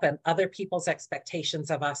self and other people's expectations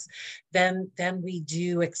of us, then we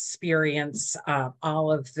do experience all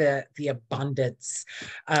of the abundance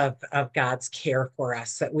of God's care for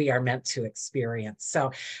us that we are meant to experience.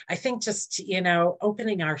 So I think just,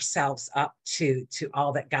 opening ourselves up to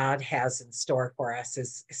all that God has in store for us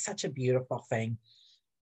is such a beautiful thing.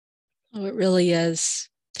 Oh, it really is.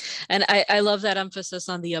 And I love that emphasis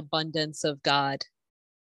on the abundance of God.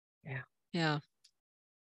 Yeah. Yeah.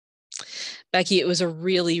 Beckie, it was a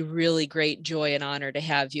really, really great joy and honor to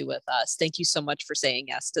have you with us. Thank you so much for saying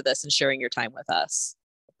yes to this and sharing your time with us.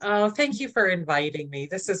 Oh, thank you for inviting me.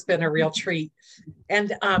 This has been a real treat.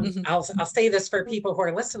 And I'll say this for people who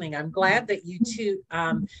are listening. I'm glad that you two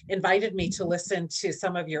invited me to listen to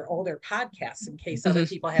some of your older podcasts in case other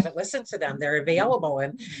people haven't listened to them. They're available.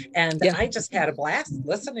 And yeah. I just had a blast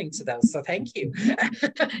listening to those. So thank you.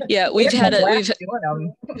 Yeah,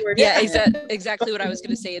 exactly what I was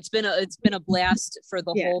going to say. It's been a blast for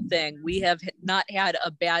the whole thing. We have not had a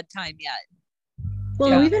bad time yet.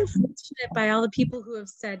 Well, we've been fortunate by all the people who have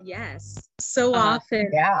said yes. So often,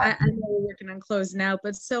 I know we're working on closing out,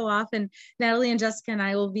 but so often Natalie and Jessica and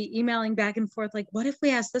I will be emailing back and forth, like, what if we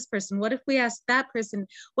asked this person? What if we asked that person?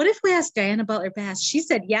 What if we asked Diana Butler Bass? She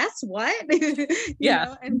said yes, what?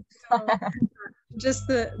 Yeah. And so just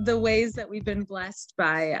the ways that we've been blessed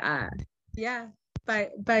by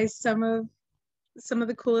by some of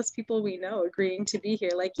the coolest people we know agreeing to be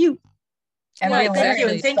here, like you. And thank you.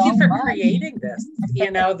 And thank you for creating this.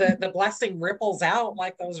 The blessing ripples out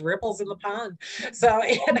like those ripples in the pond. So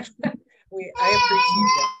I appreciate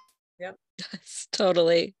it. Yep. Yes,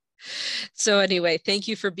 totally. So anyway, thank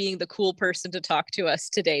you for being the cool person to talk to us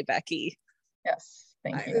today, Beckie. Yes.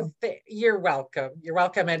 Thank you. You're welcome. You're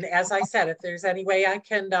welcome. And as I said, if there's any way I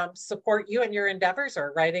can support you in your endeavors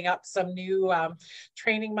or writing up some new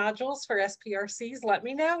training modules for SPRCs, let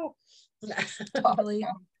me know. Totally.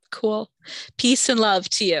 Cool. Peace and love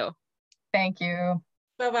to you. Thank you.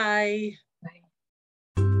 Bye-bye.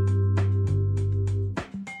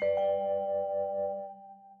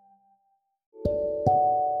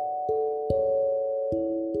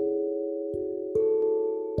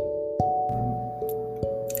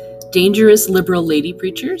 Dangerous Liberal Lady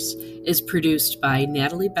Preachers is produced by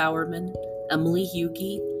Natalie Bowerman, Emily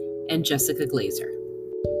Hugie, and Jessica Glazer.